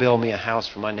 He will build me a house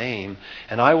for my name,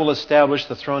 and I will establish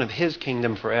the throne of his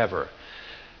kingdom forever.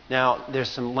 Now, there's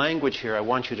some language here I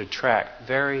want you to track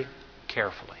very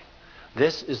carefully.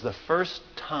 This is the first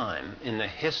time in the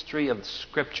history of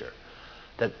Scripture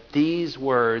that these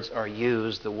words are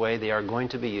used the way they are going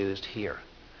to be used here.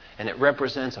 And it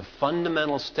represents a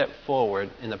fundamental step forward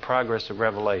in the progress of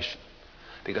Revelation.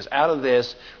 Because out of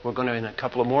this, we're going to, in a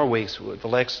couple of more weeks, the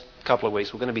next couple of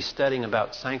weeks, we're going to be studying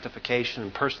about sanctification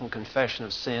and personal confession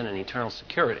of sin and eternal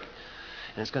security.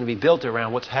 And it's going to be built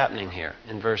around what's happening here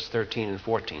in verse 13 and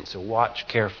 14. So watch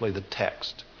carefully the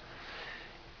text.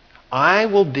 I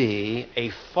will be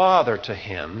a father to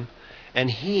him,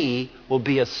 and he will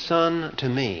be a son to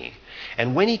me.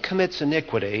 And when he commits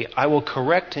iniquity, I will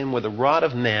correct him with the rod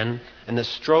of men and the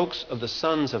strokes of the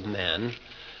sons of men.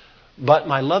 But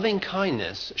my loving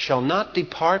kindness shall not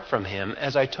depart from him,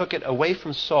 as I took it away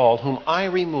from Saul, whom I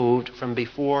removed from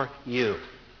before you.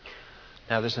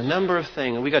 Now there's a number of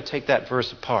things, and we've got to take that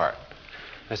verse apart.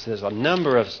 There's a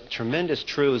number of tremendous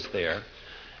truths there,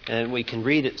 and we can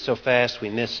read it so fast we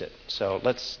miss it. So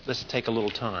let's take a little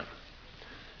time.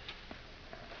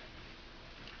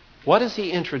 What is he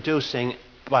introducing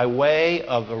by way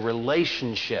of a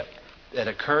relationship that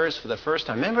occurs for the first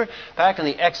time? Remember back in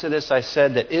the Exodus I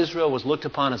said that Israel was looked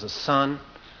upon as a son,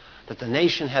 that the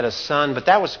nation had a son, but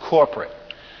that was corporate.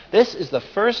 This is the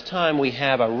first time we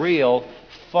have a real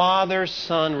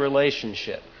father-son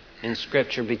relationship in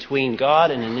Scripture between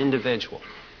God and an individual.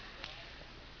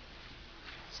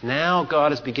 Now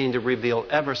God is beginning to reveal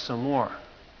ever so more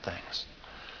things.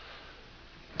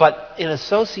 But in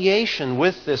association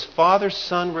with this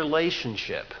father-son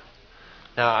relationship,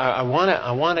 now I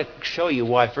want to show you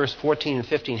why verse 14 and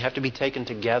 15 have to be taken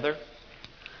together,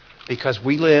 because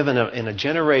we live in a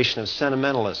generation of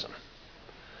sentimentalism.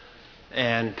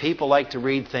 And people like to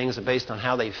read things based on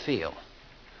how they feel.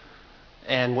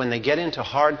 And when they get into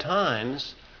hard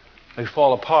times, we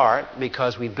fall apart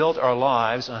because we built our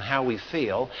lives on how we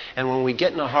feel. And when we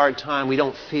get in a hard time, we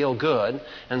don't feel good.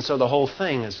 And so the whole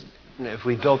thing is, if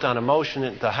we built on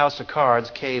emotion, the house of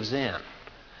cards caves in.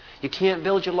 You can't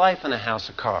build your life on a house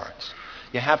of cards.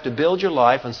 You have to build your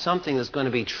life on something that's going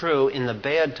to be true in the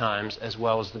bad times as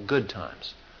well as the good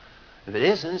times. If it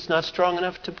isn't, it's not strong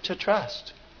enough to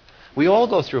trust. We all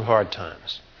go through hard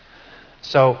times.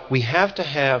 So we have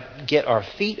to get our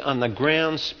feet on the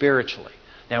ground spiritually.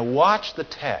 Now watch the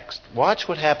text. Watch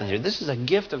what happens here. This is a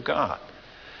gift of God.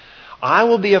 I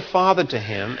will be a father to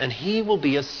him, and he will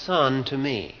be a son to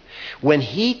me. When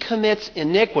he commits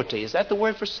iniquity, is that the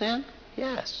word for sin?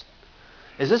 Yes.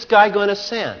 Is this guy going to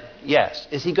sin? Yes.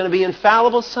 Is he going to be an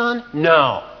infallible son?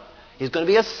 No. He's going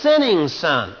to be a sinning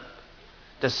son.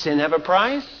 Does sin have a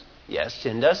price? Yes,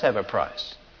 sin does have a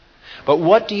price. But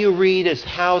what do you read as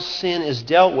how sin is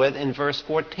dealt with in verse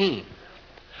 14?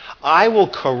 I will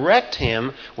correct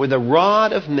him with the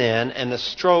rod of men and the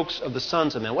strokes of the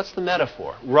sons of men. What's the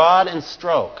metaphor? Rod and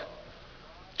stroke.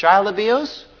 Child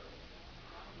abuse?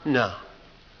 No.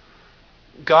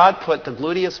 God put the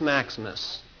gluteus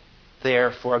maximus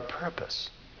there for a purpose.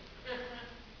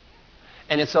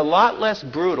 And it's a lot less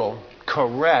brutal,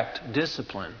 correct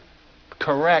discipline,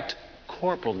 correct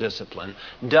corporal discipline,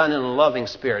 done in a loving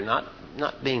spirit,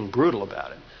 not being brutal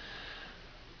about it,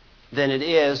 than it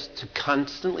is to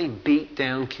constantly beat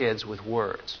down kids with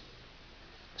words.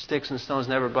 Sticks and stones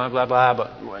never blah, blah, blah,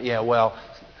 but yeah, well,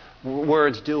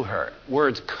 words do hurt.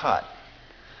 Words cut.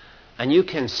 And you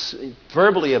can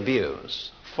verbally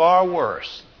abuse far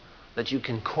worse than you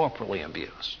can corporally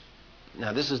abuse.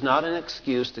 Now, this is not an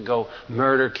excuse to go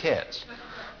murder kids.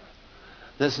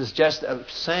 This is just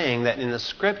saying that in the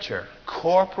Scripture,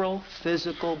 corporal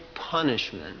physical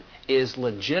punishment is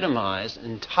legitimized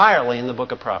entirely in the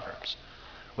book of Proverbs.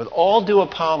 With all due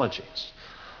apologies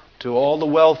to all the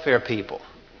welfare people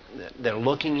that are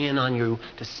looking in on you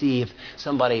to see if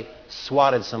somebody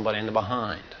swatted somebody in the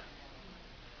behind.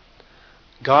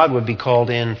 God would be called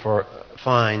in for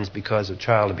fines because of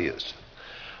child abuse.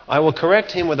 I will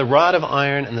correct him with a rod of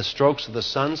iron and the strokes of the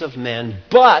sons of men.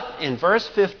 But, in verse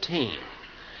 15,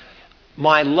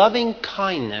 my loving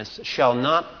kindness shall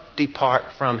not depart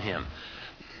from him.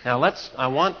 Now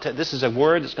this is a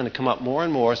word that's going to come up more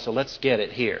and more, so let's get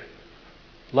it here.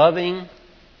 Loving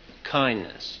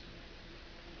kindness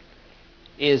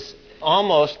is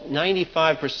almost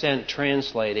 95%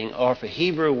 translating off a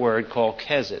Hebrew word called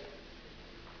chesed.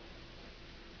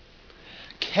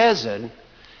 Chesed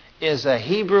is a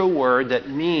Hebrew word that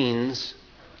means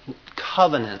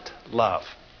covenant love.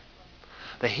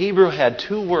 The Hebrew had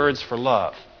two words for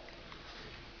love.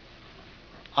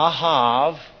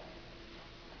 Ahav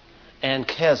and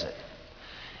chesed.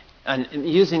 And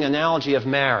using analogy of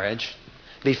marriage,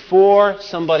 before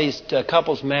a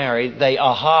couple's married, they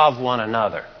ahav one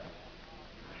another.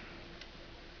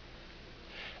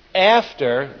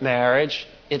 After marriage,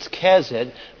 it's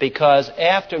chesed, because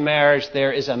after marriage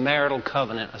there is a marital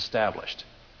covenant established.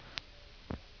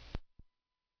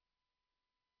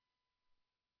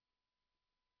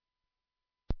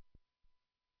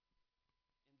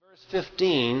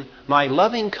 15, my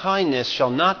loving kindness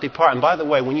shall not depart. And by the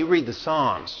way, when you read the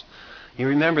Psalms, you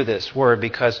remember this word,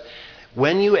 because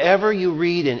whenever you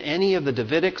read in any of the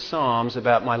Davidic Psalms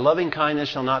about my loving kindness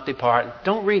shall not depart,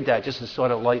 don't read that just as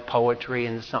sort of light poetry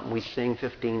and something we sing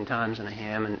 15 times in a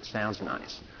hymn and it sounds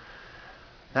nice.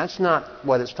 That's not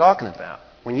what it's talking about.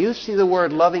 When you see the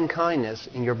word loving kindness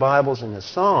in your Bibles in the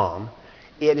Psalm,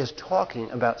 it is talking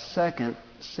about 2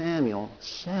 Samuel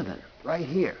 7, right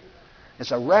here.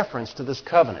 It's a reference to this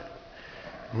covenant.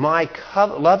 My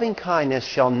loving kindness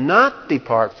shall not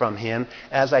depart from him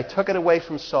as I took it away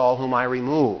from Saul, whom I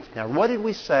removed. Now, what did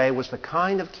we say was the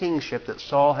kind of kingship that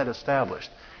Saul had established?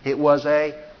 It was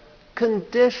a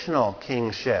conditional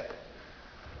kingship.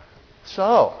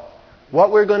 So,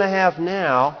 what we're going to have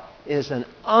now is an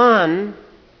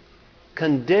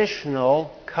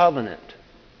unconditional covenant.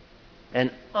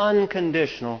 An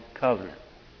unconditional covenant.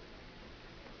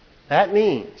 That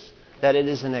means that it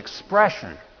is an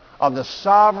expression of the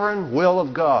sovereign will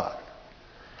of God.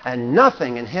 And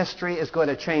nothing in history is going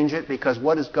to change it, because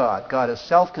what is God? God is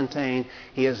self-contained.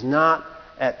 He is not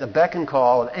at the beck and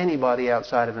call of anybody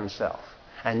outside of himself.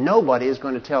 And nobody is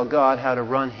going to tell God how to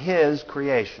run his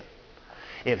creation.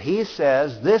 If he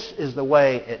says this is the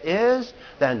way it is,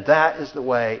 then that is the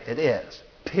way it is.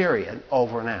 Period.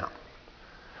 Over and out.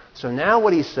 So now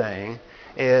what he's saying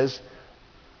is,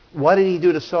 what did he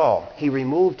do to Saul? He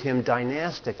removed him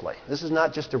dynastically. This is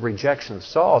not just a rejection of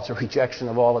Saul. It's a rejection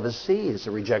of all of his seed. It's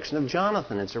a rejection of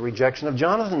Jonathan. It's a rejection of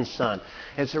Jonathan's son.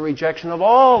 It's a rejection of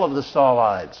all of the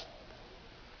Saulites.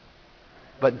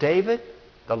 But David,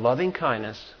 the loving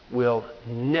kindness, will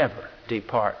never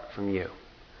depart from you.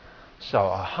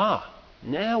 So,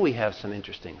 now we have some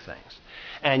interesting things.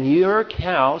 And your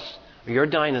house, your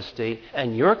dynasty,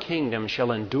 and your kingdom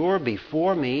shall endure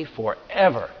before me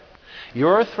forever.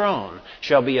 Your throne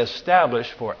shall be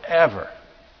established forever.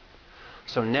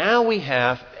 So now we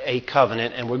have a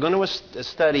covenant, and we're going to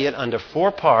study it under 4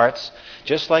 parts,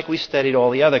 just like we studied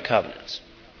all the other covenants.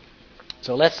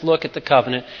 So let's look at the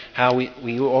covenant, how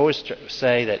we always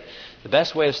say that the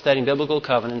best way of studying biblical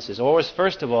covenants is always,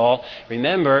 first of all,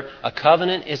 remember, a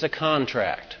covenant is a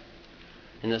contract.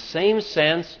 In the same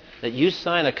sense that you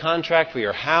sign a contract for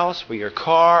your house, for your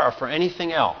car, or for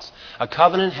anything else. A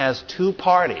covenant has 2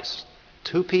 parties.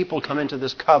 2 people come into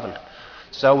this covenant.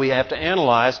 So we have to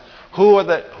analyze who are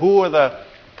the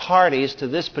parties to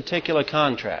this particular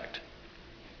contract.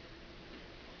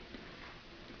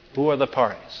 Who are the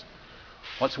parties?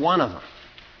 What's one of them?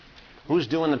 Who's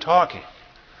doing the talking?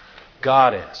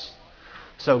 God is.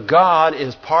 So God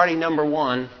is party number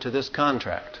 1 to this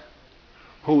contract.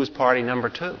 Who is party number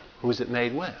 2? Who is it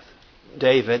made with?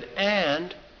 David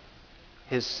and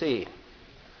his seed.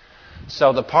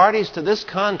 So the parties to this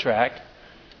contract,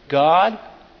 God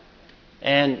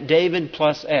and David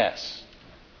plus S.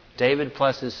 David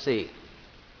plus his seed.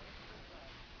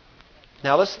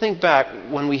 Now let's think back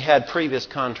when we had previous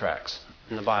contracts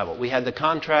in the Bible. We had the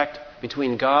contract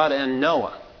between God and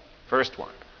Noah, first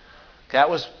one. That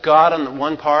was God on the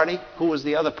one party. Who was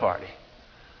the other party?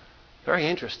 Very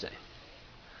interesting.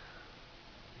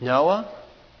 Noah,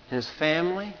 his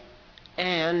family,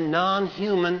 and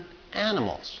non-human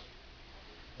animals.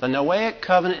 The Noahic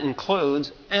covenant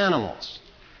includes animals.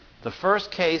 The first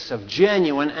case of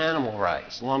genuine animal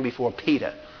rights, long before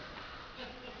PETA.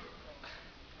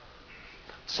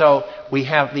 So we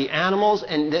have the animals,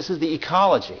 and this is the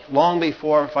ecology, long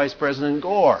before Vice President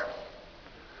Gore.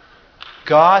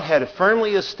 God had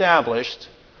firmly established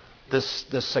the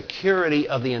security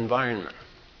of the environment.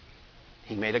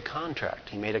 He made a contract.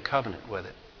 He made a covenant with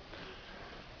it.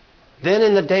 Then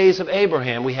in the days of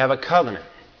Abraham, we have a covenant.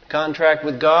 Contract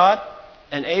with God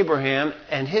and Abraham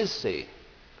and his seed.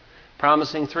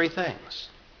 Promising 3 things.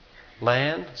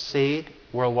 Land, seed,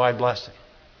 worldwide blessing.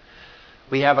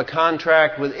 We have a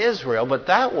contract with Israel, but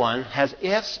that one has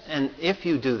ifs, and if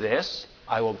you do this,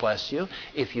 I will bless you.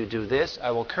 If you do this,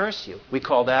 I will curse you. We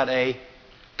call that a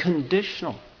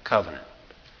conditional covenant.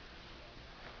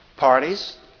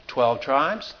 Parties, 12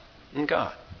 tribes, and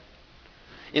God.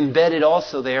 Embedded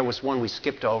also there was one we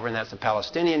skipped over, and that's the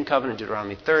Palestinian covenant,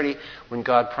 Deuteronomy 30, when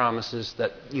God promises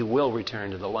that you will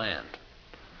return to the land.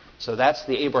 So that's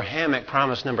the Abrahamic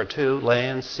promise number 2,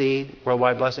 land, seed,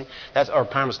 worldwide blessing. That's our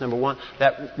promise number 1.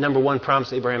 That number 1 promise,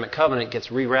 the Abrahamic covenant,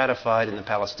 gets re-ratified in the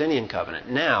Palestinian covenant.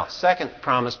 Now, second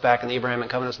promise back in the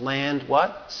Abrahamic covenant is land,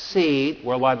 what? Seed,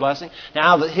 worldwide blessing.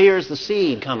 Now, here's the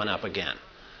seed coming up again.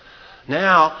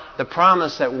 Now, the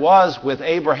promise that was with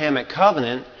Abrahamic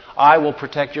covenant I will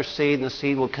protect your seed and the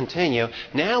seed will continue.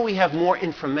 Now we have more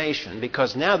information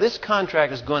because now this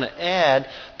contract is going to add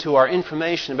to our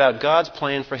information about God's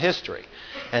plan for history.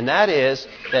 And that is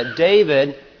that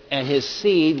David and his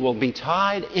seed will be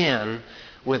tied in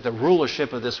with the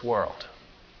rulership of this world.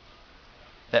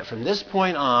 That from this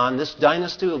point on, this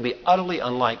dynasty will be utterly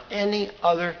unlike any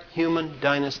other human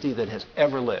dynasty that has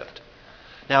ever lived.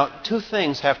 Now, two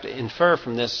things have to infer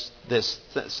from this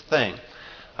thing.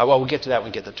 Well, we'll get to that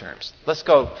when we get the terms. Let's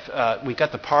go. We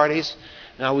got the parties.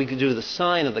 Now we can do the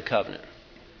sign of the covenant.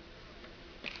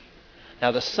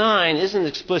 Now, the sign isn't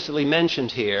explicitly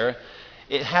mentioned here.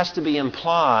 It has to be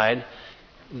implied.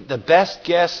 The best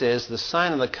guess is the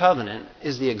sign of the covenant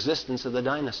is the existence of the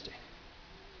dynasty.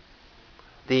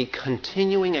 The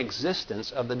continuing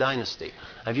existence of the dynasty.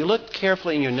 Now, if you look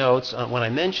carefully in your notes when I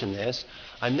mention this,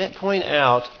 I point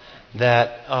out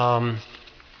that,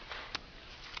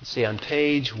 let's see, on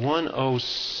page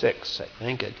 106, I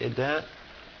think I did that.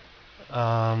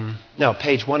 No,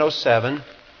 page 107,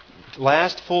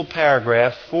 last full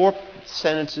paragraph, 4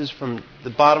 sentences from the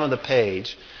bottom of the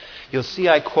page, you'll see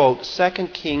I quote 2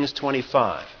 Kings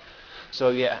 25. So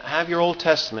you have your Old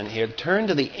Testament here. Turn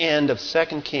to the end of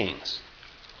 2 Kings.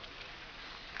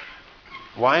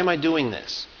 Why am I doing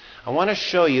this? I want to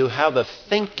show you how the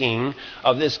thinking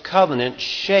of this covenant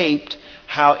shaped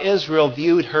how Israel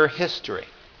viewed her history.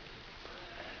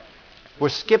 We're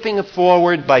skipping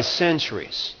forward by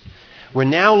centuries. We're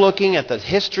now looking at the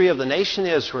history of the nation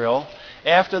Israel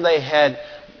after they had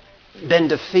been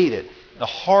defeated. A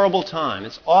horrible time.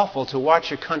 It's awful to watch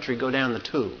your country go down the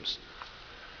tubes.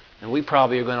 And we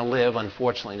probably are going to live,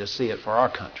 unfortunately, to see it for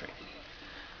our country.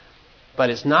 But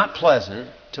it's not pleasant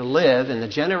to live in the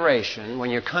generation when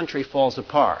your country falls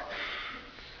apart.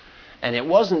 And it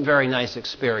wasn't a very nice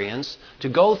experience to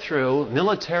go through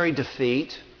military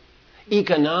defeat,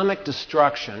 economic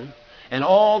destruction, and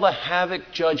all the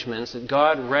havoc judgments that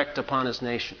God wreaked upon His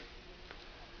nation.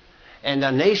 And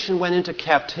the nation went into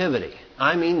captivity.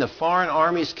 I mean, the foreign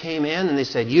armies came in and they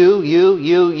said,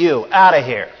 you, out of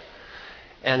here.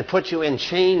 And put you in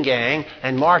chain gang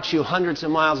and march you hundreds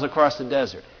of miles across the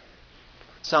desert.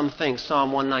 Some think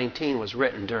Psalm 119 was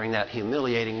written during that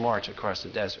humiliating march across the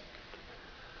desert.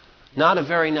 Not a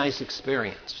very nice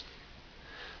experience.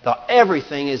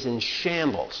 Everything is in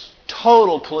shambles.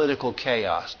 Total political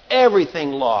chaos.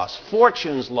 Everything lost.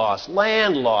 Fortunes lost.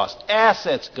 Land lost.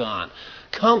 Assets gone.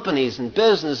 Companies and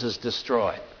businesses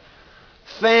destroyed.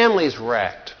 Families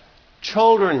wrecked.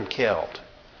 Children killed.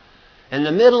 In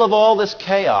the middle of all this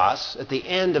chaos, at the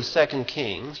end of 2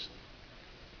 Kings,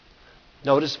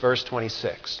 notice verse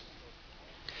 26.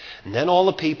 And then all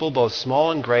the people, both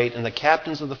small and great, and the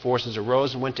captains of the forces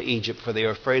arose and went to Egypt, for they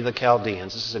were afraid of the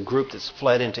Chaldeans. This is a group that's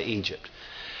fled into Egypt.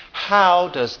 How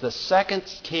does the 2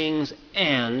 Kings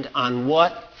end on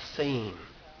what theme?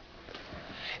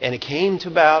 And it came to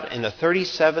about in the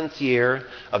 37th year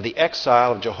of the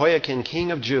exile of Jehoiakim,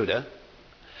 king of Judah,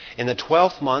 in the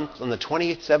 12th month, on the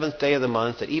 27th day of the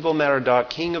month, that Evil-Merodach,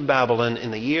 king of Babylon, in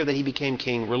the year that he became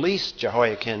king, released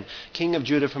Jehoiakim, king of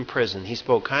Judah, from prison. He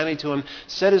spoke kindly to him,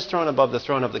 set his throne above the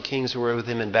throne of the kings who were with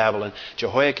him in Babylon.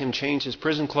 Jehoiakim changed his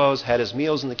prison clothes, had his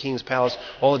meals in the king's palace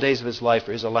all the days of his life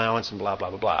for his allowance, and blah, blah,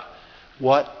 blah, blah.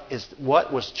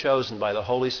 What was chosen by the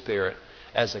Holy Spirit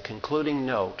as a concluding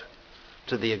note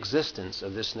to the existence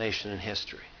of this nation in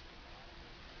history?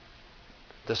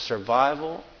 The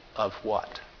survival of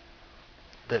what?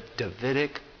 The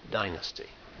Davidic dynasty.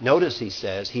 Notice he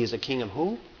says he is a king of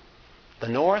who? The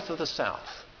north or the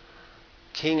south?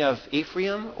 King of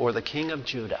Ephraim or the king of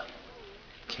Judah?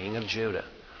 King of Judah.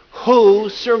 Who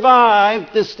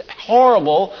survived this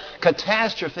horrible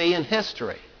catastrophe in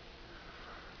history?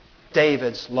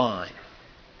 David's line.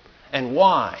 And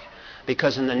why?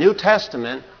 Because in the New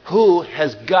Testament,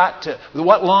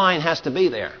 what line has to be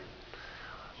there?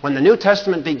 When the New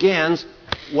Testament begins,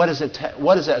 what does it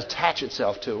attach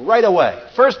itself to? Right away.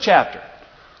 First chapter.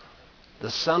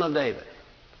 The Son of David.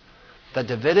 The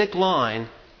Davidic line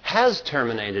has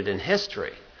terminated in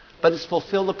history, but it's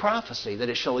fulfilled the prophecy that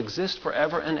it shall exist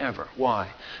forever and ever. Why?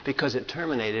 Because it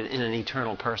terminated in an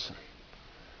eternal person.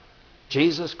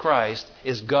 Jesus Christ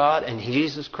is God and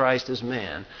Jesus Christ is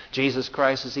man. Jesus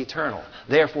Christ is eternal.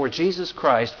 Therefore, Jesus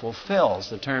Christ fulfills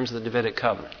the terms of the Davidic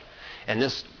covenant. And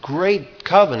this great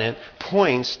covenant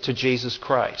points to Jesus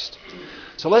Christ.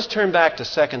 So let's turn back to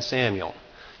 2 Samuel.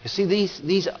 You see,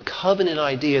 these covenant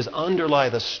ideas underlie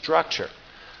the structure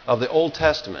of the Old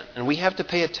Testament. And we have to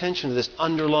pay attention to this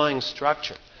underlying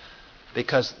structure,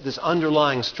 because this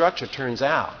underlying structure turns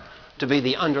out to be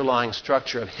the underlying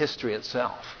structure of history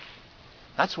itself.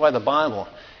 That's why the Bible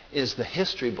is the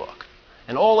history book.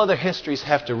 And all other histories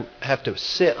have to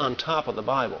sit on top of the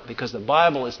Bible, because the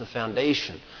Bible is the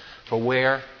foundation for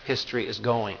where history is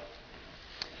going.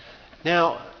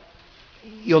 Now,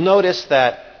 you'll notice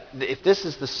that if this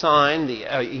is the sign, the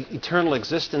eternal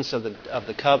existence of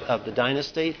the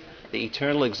dynasty, the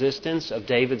eternal existence of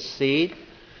David's seed,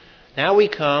 now we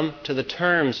come to the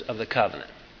terms of the covenant.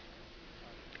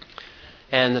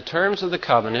 And the terms of the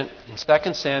covenant in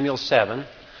 2 Samuel 7,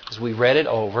 as we read it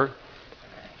over,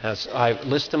 as I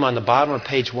list them on the bottom of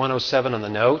page 107 on the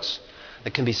notes,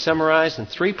 that can be summarized in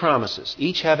 3 promises,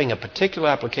 each having a particular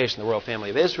application of the royal family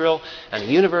of Israel and a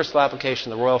universal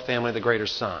application of the royal family of the greater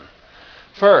son.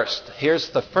 First, here's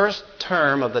the first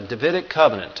term of the Davidic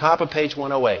covenant, top of page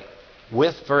 108,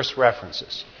 with verse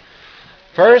references.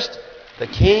 First, the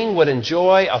king would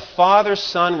enjoy a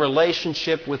father-son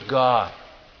relationship with God.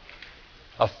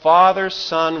 A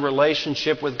father-son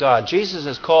relationship with God. Jesus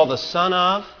is called the Son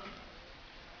of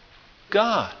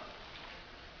God.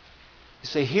 You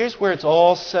see, here's where it's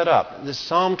all set up. This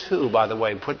Psalm 2, by the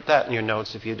way, put that in your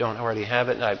notes if you don't already have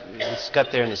it. It's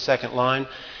got there in the second line.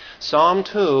 Psalm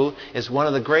 2 is one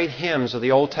of the great hymns of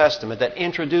the Old Testament that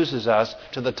introduces us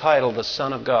to the title, the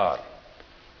Son of God.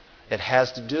 It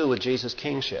has to do with Jesus'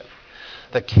 kingship.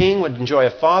 The king would enjoy a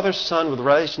father-son with a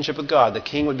relationship with God. The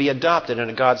king would be adopted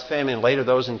into God's family, and later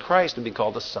those in Christ would be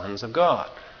called the sons of God.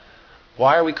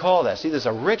 Why are we called that? See, there's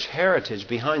a rich heritage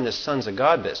behind this sons of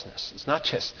God business. It's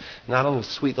not a little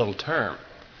sweet little term.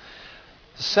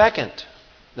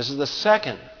 This is the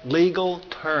second legal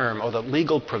term, or the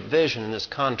legal provision in this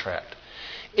contract.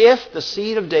 If the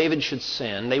seed of David should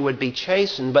sin, they would be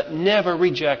chastened but never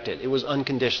rejected. It was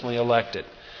unconditionally elected.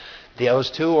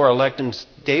 Those two who are electing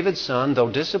David's son,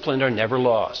 though disciplined, are never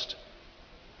lost.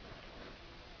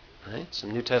 Right?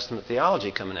 Some New Testament theology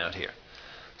coming out here.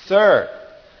 Third,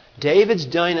 David's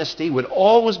dynasty would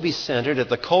always be centered at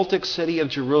the cultic city of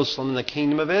Jerusalem in the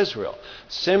kingdom of Israel.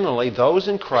 Similarly, those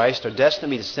in Christ are destined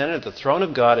to be descended at the throne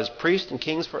of God as priests and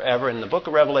kings forever. And the book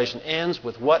of Revelation ends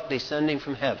with what descending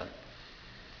from heaven?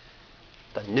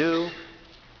 The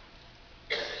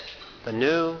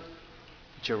new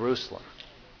Jerusalem.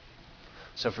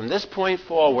 So from this point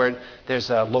forward,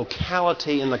 there's a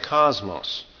locality in the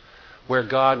cosmos where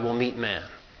God will meet man.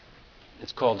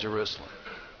 It's called Jerusalem.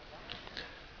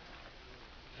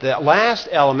 The last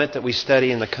element that we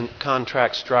study in the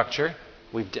contract structure,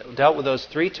 we've dealt with those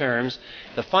 3 terms.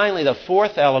 Finally, the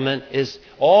fourth element is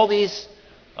all these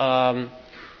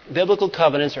biblical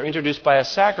covenants are introduced by a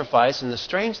sacrifice. And the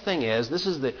strange thing is, this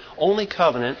is the only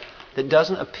covenant that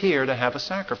doesn't appear to have a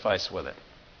sacrifice with it.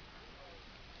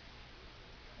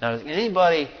 Now, does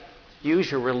anybody use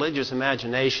your religious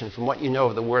imagination from what you know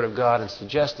of the Word of God and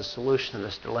suggest a solution to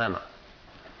this dilemma?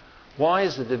 Why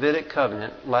is the Davidic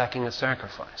covenant lacking a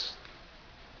sacrifice?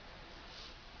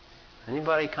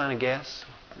 Anybody kind of guess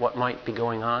what might be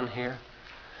going on here?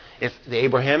 If the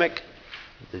Abrahamic,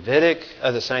 the Davidic,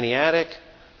 the Sinaitic,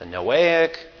 the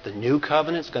Noahic, the New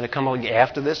Covenant is going to come along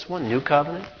after this one, New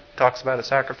Covenant, talks about a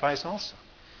sacrifice also.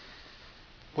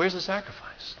 Where's the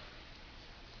sacrifice?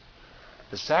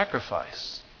 The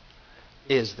sacrifice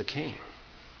is the king.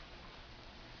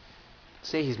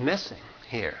 See, he's missing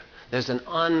here. There's an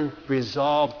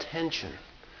unresolved tension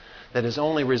that is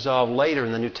only resolved later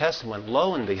in the New Testament.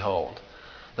 Lo and behold,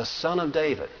 the Son of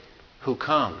David who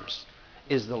comes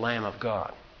is the Lamb of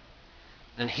God.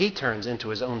 And he turns into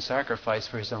his own sacrifice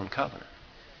for his own covenant.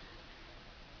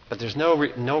 But there's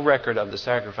no record of the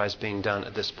sacrifice being done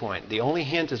at this point. The only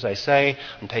hint, as I say,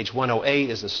 on page 108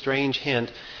 is a strange hint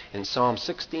in Psalm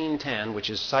 16:10, which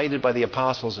is cited by the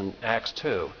apostles in Acts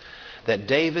 2, that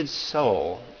David's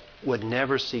soul would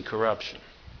never see corruption.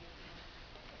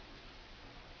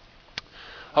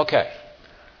 Okay.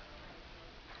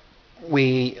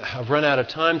 We have run out of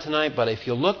time tonight, but if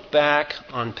you look back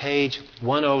on page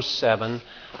 107,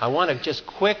 I want to just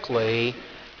quickly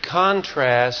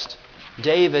contrast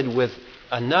David with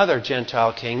another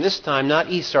Gentile king, this time not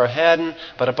Esarhaddon,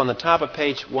 but up on the top of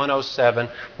page 107,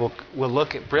 we'll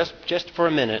look at just for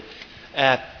a minute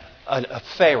at a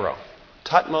Pharaoh,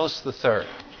 Thutmose III,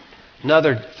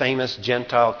 another famous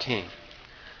Gentile king.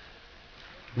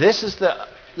 This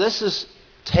is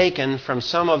taken from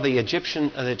some of the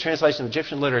translation of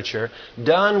Egyptian literature,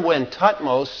 done when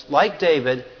Thutmose, like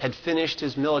David, had finished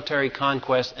his military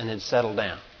conquest and had settled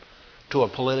down to a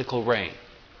political reign.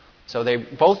 So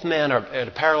both men are at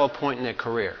a parallel point in their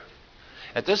career.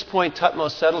 At this point,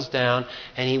 Thutmose settles down,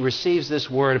 and he receives this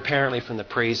word apparently from the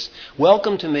priest.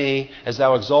 Welcome to me, as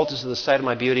thou exaltest at the sight of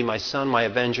my beauty, my son, my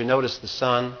avenger. Notice the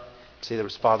son. See the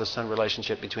father-son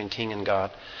relationship between king and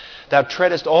God. Thou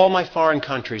treadest all my foreign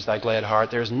countries, thy glad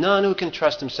heart. There is none who can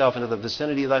trust himself into the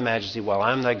vicinity of thy majesty, while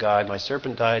I am thy guide. My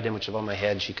serpent diadem, which is on my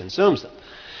head, she consumes them.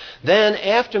 Then,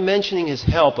 after mentioning his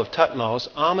help of Thutmose,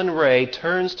 Amun-Re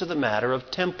turns to the matter of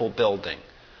temple building.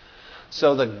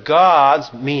 So the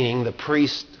gods, meaning the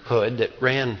priesthood that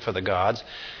ran for the gods,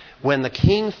 when the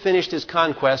king finished his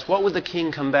conquest, what would the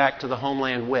king come back to the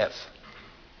homeland with?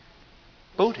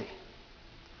 Booty.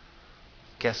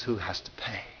 Guess who has to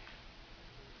pay?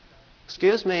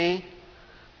 Excuse me,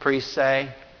 priests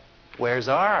say, where's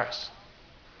ours?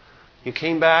 You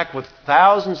came back with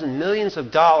thousands and millions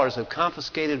of dollars of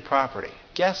confiscated property.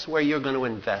 Guess where you're going to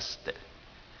invest it?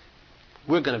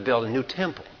 We're going to build a new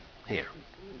temple here.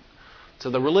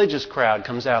 So the religious crowd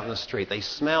comes out in the street. They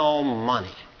smell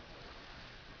money.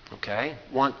 Okay?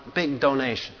 Want big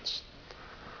donations.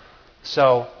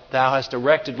 So thou hast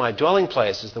erected my dwelling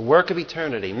place as the work of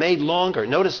eternity, made longer.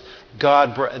 Notice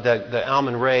God, the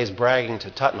Amun-Re is bragging to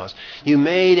Thutmose. You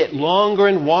made it longer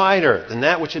and wider than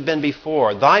that which had been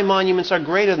before. Thy monuments are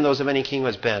greater than those of any king who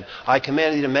has been. I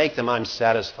commanded thee to make them. I'm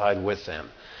satisfied with them.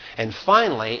 And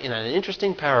finally, in an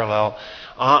interesting parallel,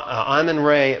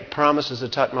 Amun-Re promises to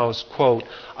Thutmose, quote,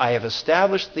 I have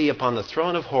established thee upon the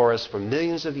throne of Horus for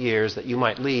millions of years that you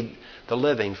might lead the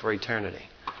living for eternity.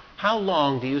 How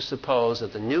long do you suppose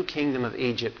that the new kingdom of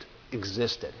Egypt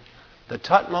existed? The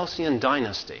Thutmosian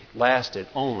dynasty lasted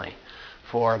only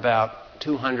for about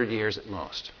 200 years at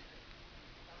most.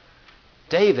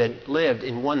 David lived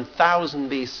in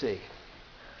 1000 BC.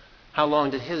 How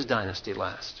long did his dynasty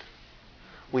last?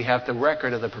 We have the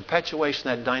record of the perpetuation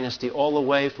of that dynasty all the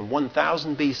way from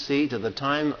 1000 BC to the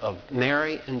time of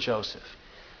Mary and Joseph.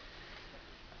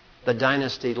 The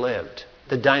dynasty lived.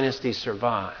 The dynasty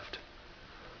survived.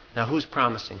 Now, who's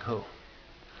promising who?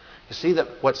 You see that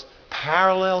what's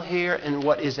parallel here and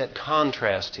what is at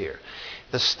contrast here.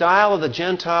 The style of the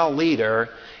Gentile leader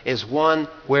is one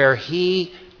where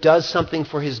he does something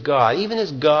for his God. Even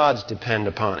his gods depend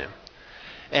upon him.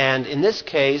 And in this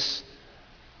case,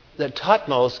 the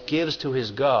Thutmose gives to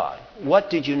his God. What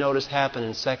did you notice happen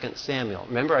in 2 Samuel?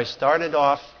 Remember, I started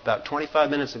off about 25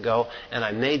 minutes ago, and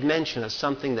I made mention of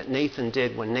something that Nathan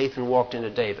did when Nathan walked into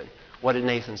David. What did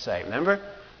Nathan say? Remember?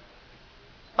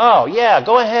 Oh, yeah,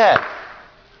 go ahead.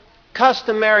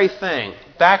 Customary thing.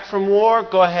 Back from war?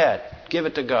 Go ahead. Give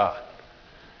it to God.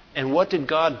 And what did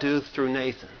God do through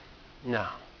Nathan? No.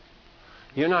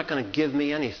 You're not going to give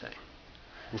me anything.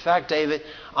 In fact, David,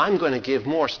 I'm going to give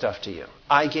more stuff to you.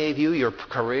 I gave you your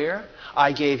career.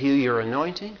 I gave you your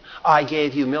anointing. I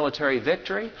gave you military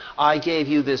victory. I gave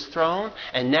you this throne.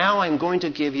 And now I'm going to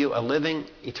give you a living,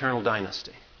 eternal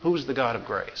dynasty. Who's the God of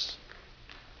grace?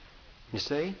 You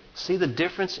see? See the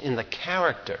difference in the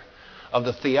character of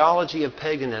the theology of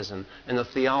paganism and the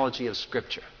theology of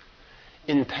Scripture.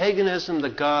 In paganism, the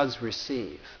gods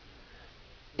receive.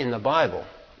 In the Bible,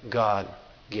 God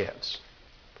gives.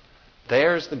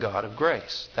 There's the God of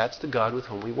grace. That's the God with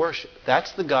whom we worship.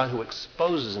 That's the God who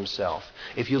exposes himself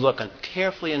if you look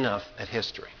carefully enough at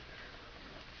history.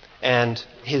 And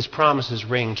his promises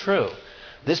ring true.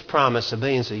 This promise of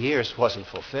millions of years wasn't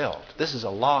fulfilled. This is a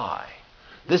lie.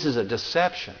 This is a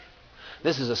deception.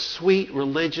 This is a sweet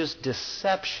religious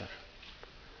deception.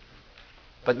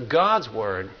 But God's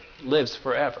word lives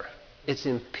forever. It's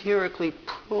empirically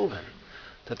proven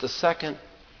that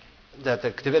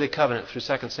the Davidic covenant through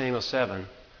 2 Samuel 7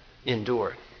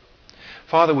 endured.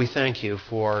 Father, we thank you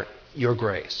for your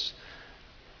grace.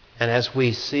 And as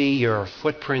we see your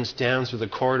footprints down through the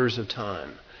corridors of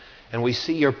time, and we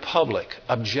see your public,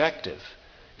 objective,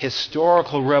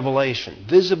 historical revelation,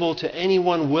 visible to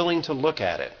anyone willing to look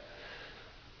at it,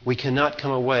 we cannot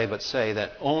come away but say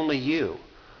that only you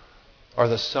are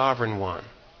the sovereign one,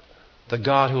 the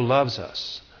God who loves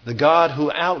us, the God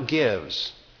who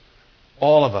outgives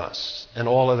all of us and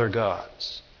all other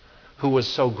gods, who was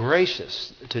so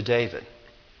gracious to David,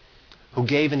 who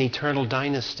gave an eternal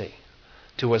dynasty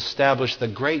to establish the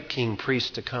great king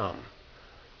priest to come,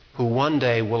 who one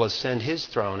day will ascend his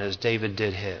throne as David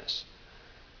did his.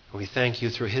 We thank you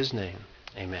through his name.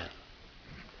 Amen.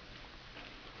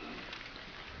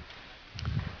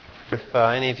 If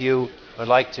any of you would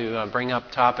like to bring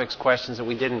up topics, questions that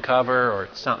we didn't cover, or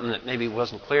something that maybe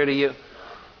wasn't clear to you,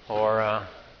 or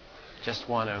just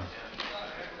want to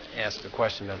ask a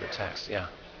question about the text. Yeah.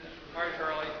 All right,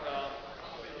 Charlie.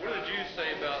 What do the Jews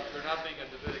say about there not being a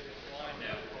Davidic line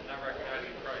now and not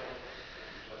recognizing Christ?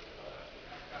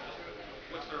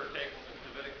 What's their take on the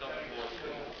Davidic double?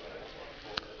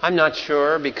 I'm not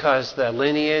sure, because the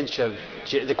lineage of...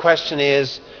 The question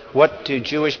is, what do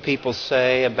Jewish people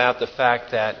say about the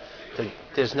fact that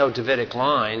there's no Davidic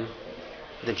line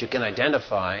that you can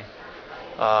identify.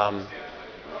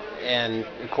 And,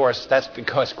 of course, that's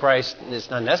because Christ is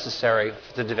not necessary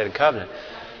for the Davidic covenant.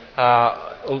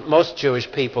 Most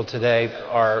Jewish people today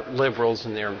are liberals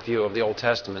in their view of the Old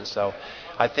Testament, so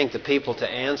I think the people to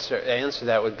answer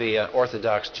that would be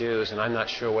Orthodox Jews, and I'm not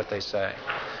sure what they say.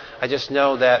 I just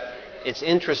know that it's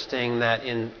interesting that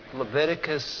in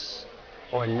Leviticus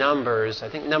or Numbers, I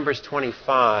think Numbers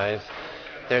 25,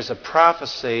 there's a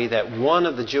prophecy that one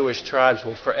of the Jewish tribes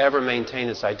will forever maintain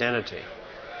its identity,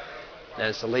 and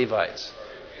it's the Levites.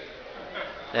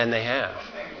 And they have.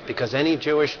 Because any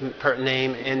Jewish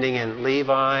name ending in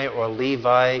Levi or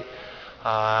Levite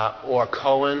or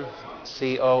Cohen,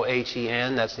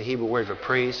 Cohen, that's the Hebrew word for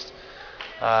priest,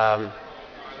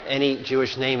 any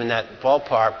Jewish name in that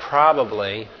ballpark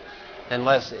probably,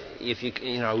 unless if you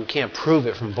can't prove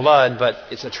it from blood, but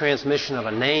it's a transmission of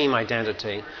a name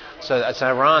identity. So it's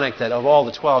ironic that of all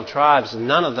the 12 tribes,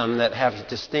 none of them that have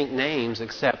distinct names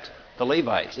except the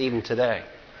Levites, even today.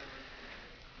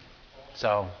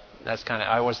 So that's kind of,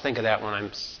 I always think of that when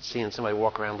I'm seeing somebody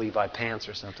walk around Levi pants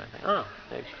or something. I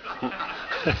think, oh,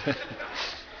 hey.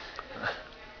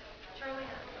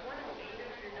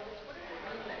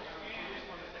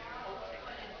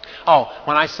 Oh,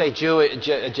 when I say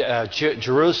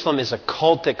Jerusalem is a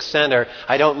cultic center,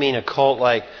 I don't mean a cult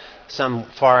like some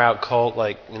far-out cult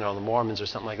like the Mormons or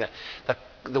something like that.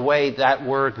 The way that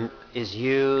word is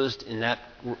used in that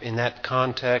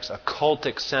context, a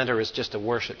cultic center is just a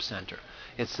worship center.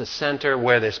 It's the center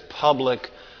where there's public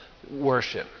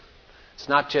worship. It's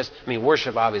not just,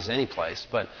 worship obviously any place,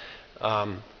 but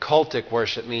cultic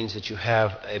worship means that you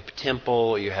have a temple,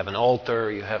 or you have an altar,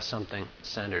 or you have something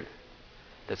centered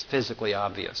that's physically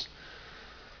obvious.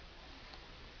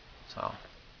 So,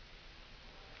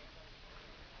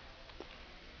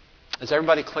 is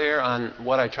everybody clear on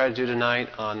what I try to do tonight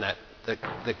on that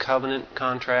the covenant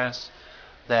contrast?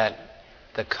 That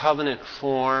the covenant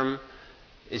form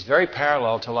is very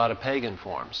parallel to a lot of pagan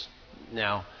forms.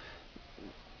 Now,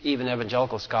 even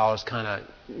evangelical scholars kind of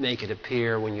make it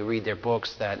appear when you read their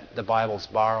books that the Bible's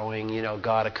borrowing,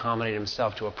 God accommodated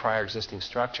himself to a prior existing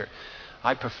structure.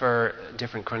 I prefer a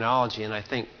different chronology, and I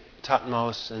think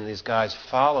Tutmos and these guys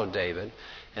followed David,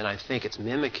 and I think it's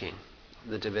mimicking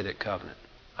the Davidic covenant.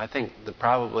 I think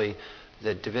probably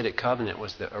the Davidic covenant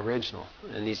was the original,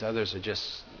 and these others are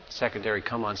just secondary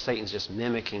come-on. Satan's just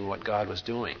mimicking what God was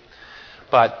doing.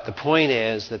 But the point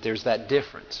is that there's that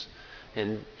difference.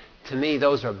 And to me,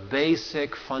 those are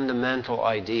basic, fundamental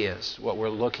ideas, what we're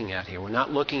looking at here. We're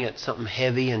not looking at something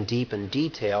heavy and deep in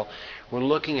detail. We're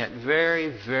looking at very,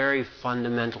 very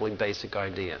fundamentally basic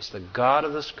ideas. The God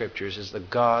of the Scriptures is the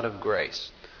God of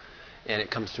grace. And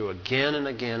it comes through again and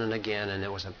again and again. And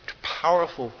there was a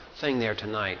powerful thing there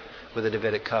tonight with the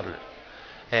Davidic covenant.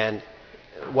 And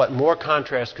what more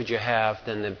contrast could you have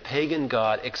than the pagan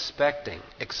God expecting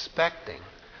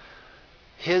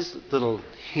his little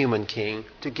human king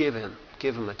to give him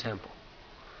a temple.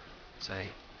 See?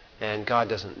 And God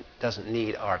doesn't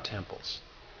need our temples.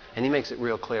 And he makes it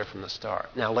real clear from the start.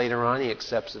 Now later on he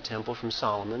accepts the temple from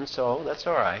Solomon, so that's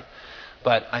all right.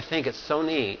 But I think it's so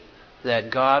neat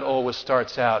that God always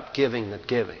starts out giving the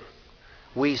giving.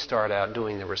 We start out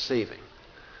doing the receiving.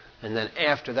 And then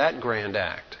after that grand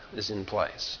act is in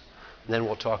place, then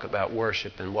we'll talk about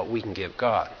worship and what we can give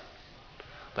God.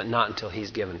 But not until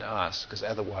he's given to us, because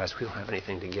otherwise we don't have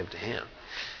anything to give to him.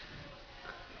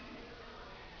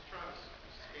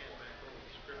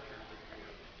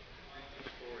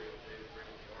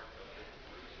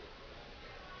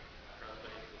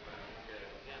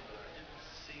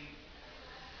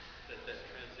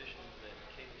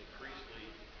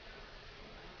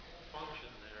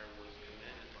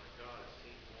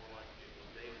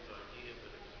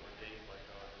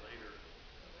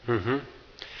 Mm-hmm.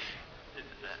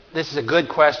 This is a good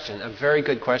question, a very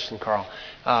good question, Carl.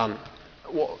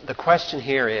 Well, the question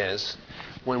here is,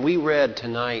 when we read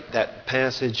tonight that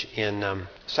passage in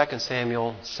 2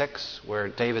 Samuel 6, where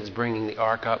David's bringing the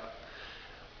ark up,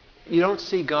 you don't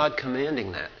see God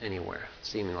commanding that anywhere,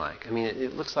 seeming like.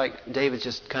 It looks like David's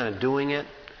just kind of doing it,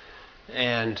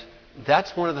 and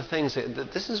that's one of the things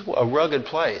that this is a rugged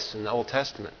place in the Old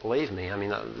Testament, believe me.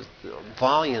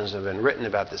 Volumes have been written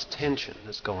about this tension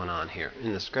that's going on here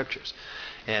in the Scriptures.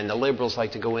 And the liberals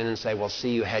like to go in and say, well,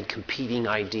 see, you had competing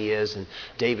ideas, and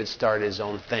David started his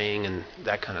own thing, and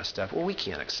that kind of stuff. Well, we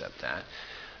can't accept that.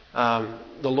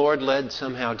 The Lord led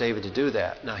somehow David to do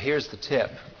that. Now, here's the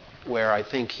tip, where I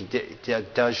think he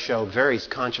does show very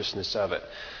consciousness of it.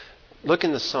 Look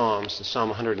in the Psalms, the Psalm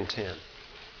 110.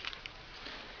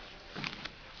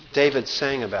 David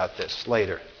sang about this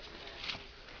later.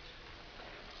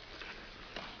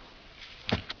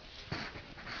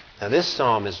 Now this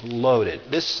psalm is loaded.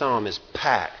 This psalm is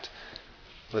packed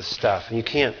with stuff. And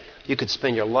you could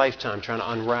spend your lifetime trying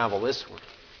to unravel this one.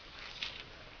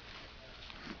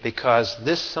 Because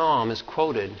this psalm is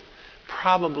quoted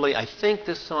probably, I think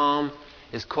this psalm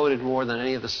is quoted more than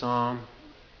any other psalm.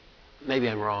 Maybe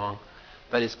I'm wrong.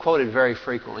 But it's quoted very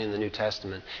frequently in the New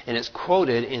Testament. And it's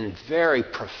quoted in very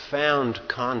profound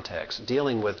context,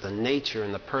 dealing with the nature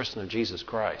and the person of Jesus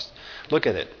Christ. Look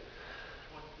at it.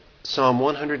 Psalm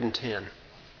 110.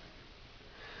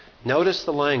 Notice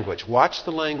the language. Watch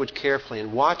the language carefully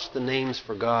and watch the names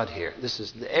for God here.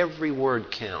 Every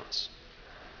word counts.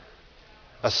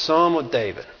 A psalm of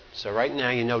David. So right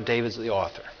now you know David's the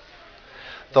author.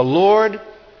 The Lord,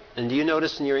 and do you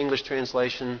notice in your English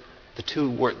translation the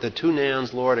two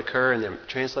nouns Lord occur and they're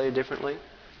translated differently?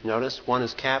 Notice one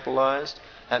is capitalized.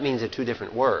 That means they're two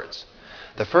different words.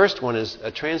 The first one is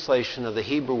a translation of the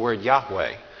Hebrew word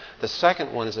Yahweh. The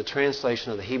second one is a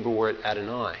translation of the Hebrew word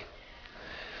Adonai.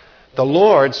 The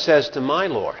Lord says to my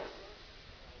Lord.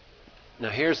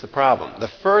 Now here's the problem. The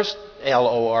first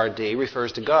L-O-R-D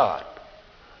refers to God.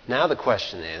 Now the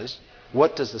question is,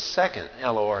 what does the second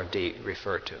L-O-R-D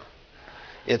refer to?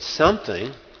 It's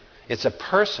something. It's a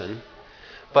person.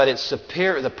 But it's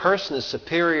superior. The person is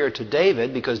superior to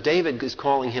David because David is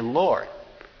calling him Lord.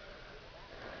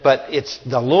 But it's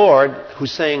the Lord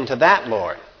who's saying to that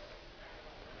Lord,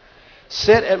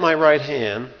 sit at my right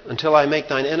hand until I make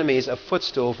thine enemies a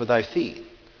footstool for thy feet.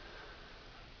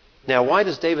 Now, why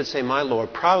does David say my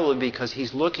Lord? Probably because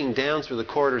he's looking down through the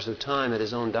corridors of time at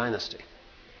his own dynasty.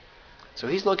 So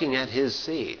he's looking at his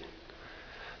seed.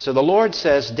 So the Lord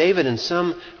says, David in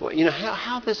some...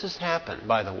 how this has happened,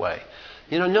 by the way.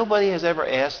 Nobody has ever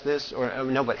asked this, or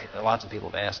nobody. Lots of people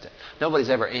have asked it. Nobody's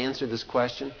ever answered this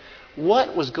question.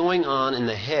 What was going on in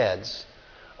the heads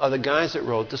of the guys that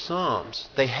wrote the Psalms?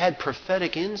 They had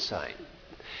prophetic insight.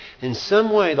 In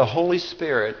some way, the Holy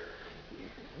Spirit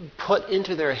put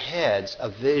into their heads a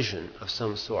vision of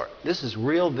some sort. This is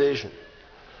real vision.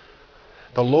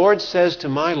 The Lord says to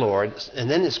my Lord, and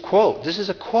then this quote. This is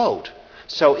a quote.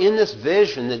 So in this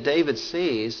vision that David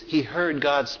sees, he heard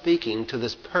God speaking to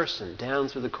this person down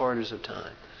through the corridors of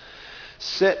time.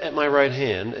 Sit at my right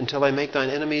hand until I make thine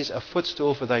enemies a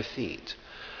footstool for thy feet.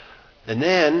 And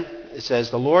then it says,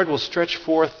 the Lord will stretch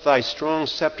forth thy strong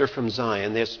scepter from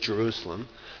Zion, that's Jerusalem,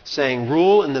 saying,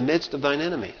 rule in the midst of thine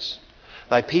enemies.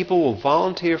 Thy people will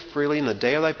volunteer freely in the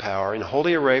day of thy power, in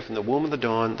holy array from the womb of the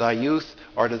dawn. Thy youth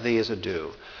are to thee as a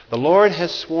dew. The Lord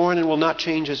has sworn and will not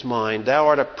change his mind. Thou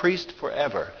art a priest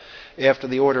forever, after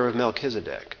the order of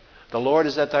Melchizedek. The Lord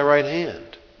is at thy right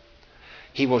hand.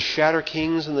 He will shatter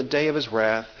kings in the day of his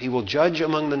wrath. He will judge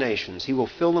among the nations. He will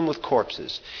fill them with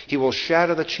corpses. He will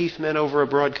shatter the chief men over a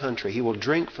broad country. He will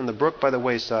drink from the brook by the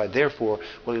wayside. Therefore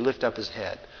will he lift up his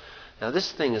head. Now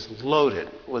this thing is loaded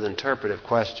with interpretive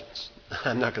questions.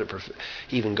 I'm not going to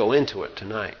even go into it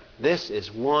tonight. This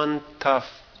is one tough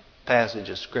passage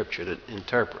of Scripture to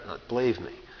interpret, believe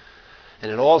me. And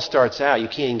it all starts out, you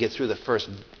can't even get through the first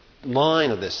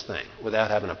line of this thing without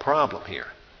having a problem here.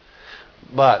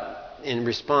 But in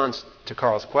response to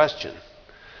Carl's question,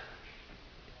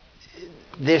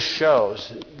 this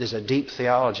shows there's a deep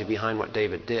theology behind what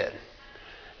David did.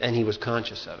 And he was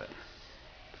conscious of it.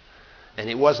 And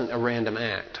it wasn't a random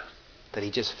act that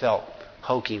he just felt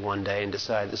hokey one day and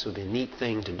decided this would be a neat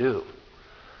thing to do.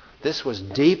 This was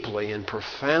deeply and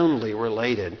profoundly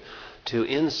related to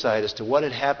insight as to what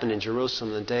had happened in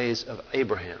Jerusalem in the days of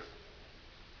Abraham.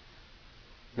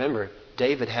 Remember,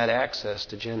 David had access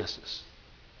to Genesis.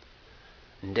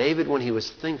 And David, when he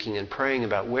was thinking and praying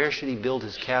about where should he build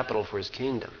his capital for his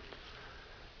kingdom,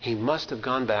 he must have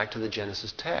gone back to the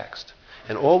Genesis text.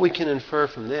 And all we can infer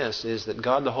from this is that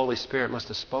God the Holy Spirit must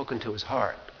have spoken to his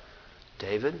heart.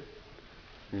 David,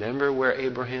 remember where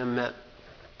Abraham met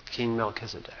King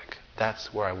Melchizedek.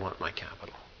 That's where I want my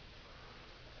capital.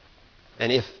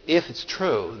 And if it's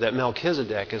true that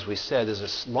Melchizedek, as we said, there's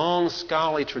a long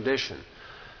scholarly tradition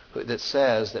that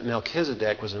says that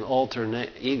Melchizedek was an alter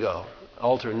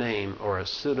name or a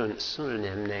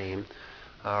pseudonym name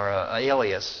or an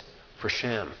alias for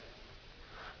Shem.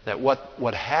 That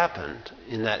what happened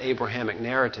in that Abrahamic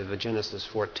narrative of Genesis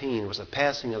 14 was a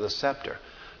passing of the scepter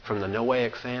from the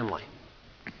Noahic family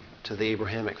to the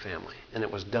Abrahamic family. And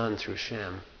it was done through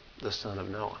Shem, the son of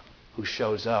Noah, who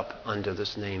shows up under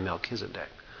this name Melchizedek.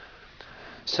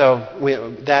 So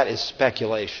that is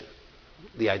speculation,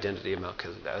 the identity of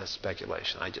Melchizedek. That's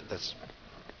speculation. That's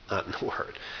not in the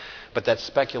Word. But that's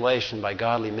speculation by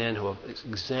godly men who have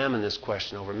examined this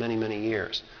question over many, many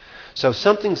years. So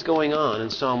something's going on in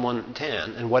Psalm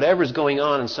 110, and whatever's going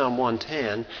on in Psalm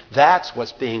 110, that's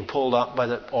what's being pulled up by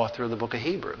the author of the book of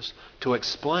Hebrews to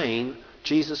explain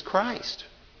Jesus Christ.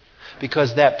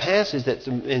 Because that passage that's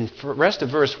in the rest of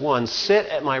verse 1, sit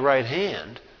at my right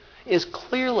hand, is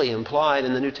clearly implied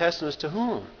in the New Testament to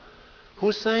whom?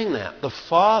 Who's saying that? The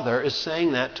Father is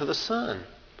saying that to the Son.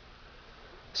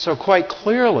 So quite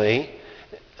clearly,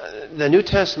 the New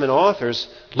Testament authors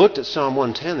looked at Psalm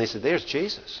 110, they said, there's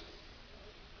Jesus.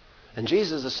 And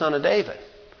Jesus is the son of David.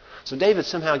 So David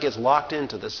somehow gets locked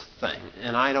into this thing,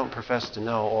 and I don't profess to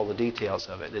know all the details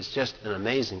of it. It's just an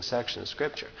amazing section of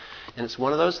Scripture. And it's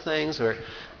one of those things where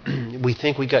we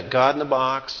think we got God in the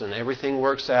box and everything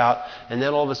works out, and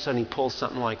then all of a sudden he pulls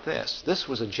something like this. This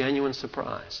was a genuine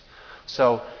surprise.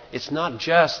 So it's not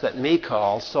just that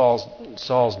Michal,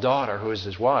 Saul's daughter, who was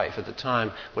his wife at the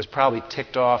time, was probably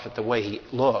ticked off at the way he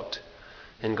looked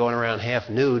and going around half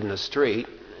nude in the street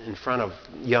in front of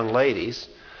young ladies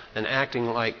and acting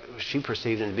like she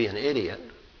perceived him to be an idiot.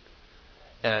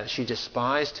 She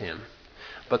despised him.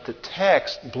 But the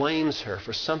text blames her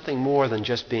for something more than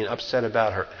just being upset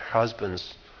about her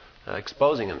husband's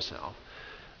exposing himself.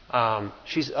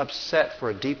 She's upset for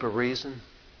a deeper reason.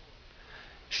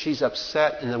 She's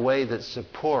upset in the way that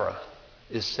Zipporah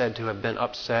is said to have been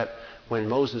upset when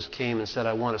Moses came and said,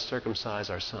 I want to circumcise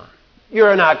our son.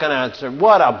 You're not going to answer.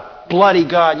 What a bloody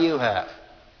God you have.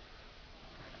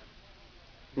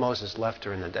 Moses left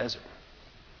her in the desert.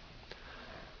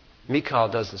 Michal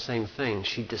does the same thing.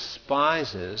 She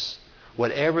despises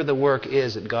whatever the work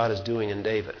is that God is doing in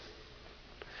David.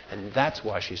 And that's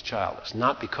why she's childless,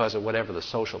 not because of whatever the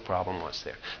social problem was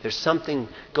there. There's something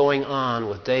going on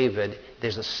with David.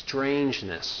 There's a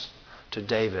strangeness to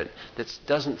David that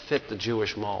doesn't fit the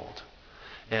Jewish mold.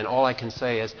 And all I can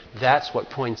say is that's what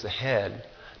points ahead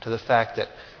to the fact that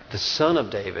the son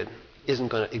of David isn't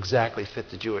going to exactly fit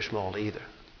the Jewish mold either.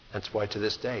 That's why to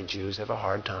this day Jews have a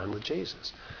hard time with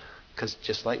Jesus. Because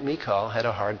just like Michal had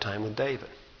a hard time with David.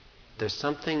 There's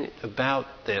something about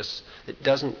this that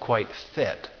doesn't quite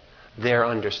fit their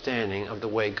understanding of the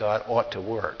way God ought to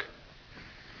work.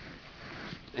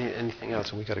 Anything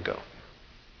else? We've got to go.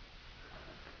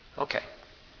 Okay.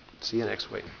 See you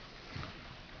next week.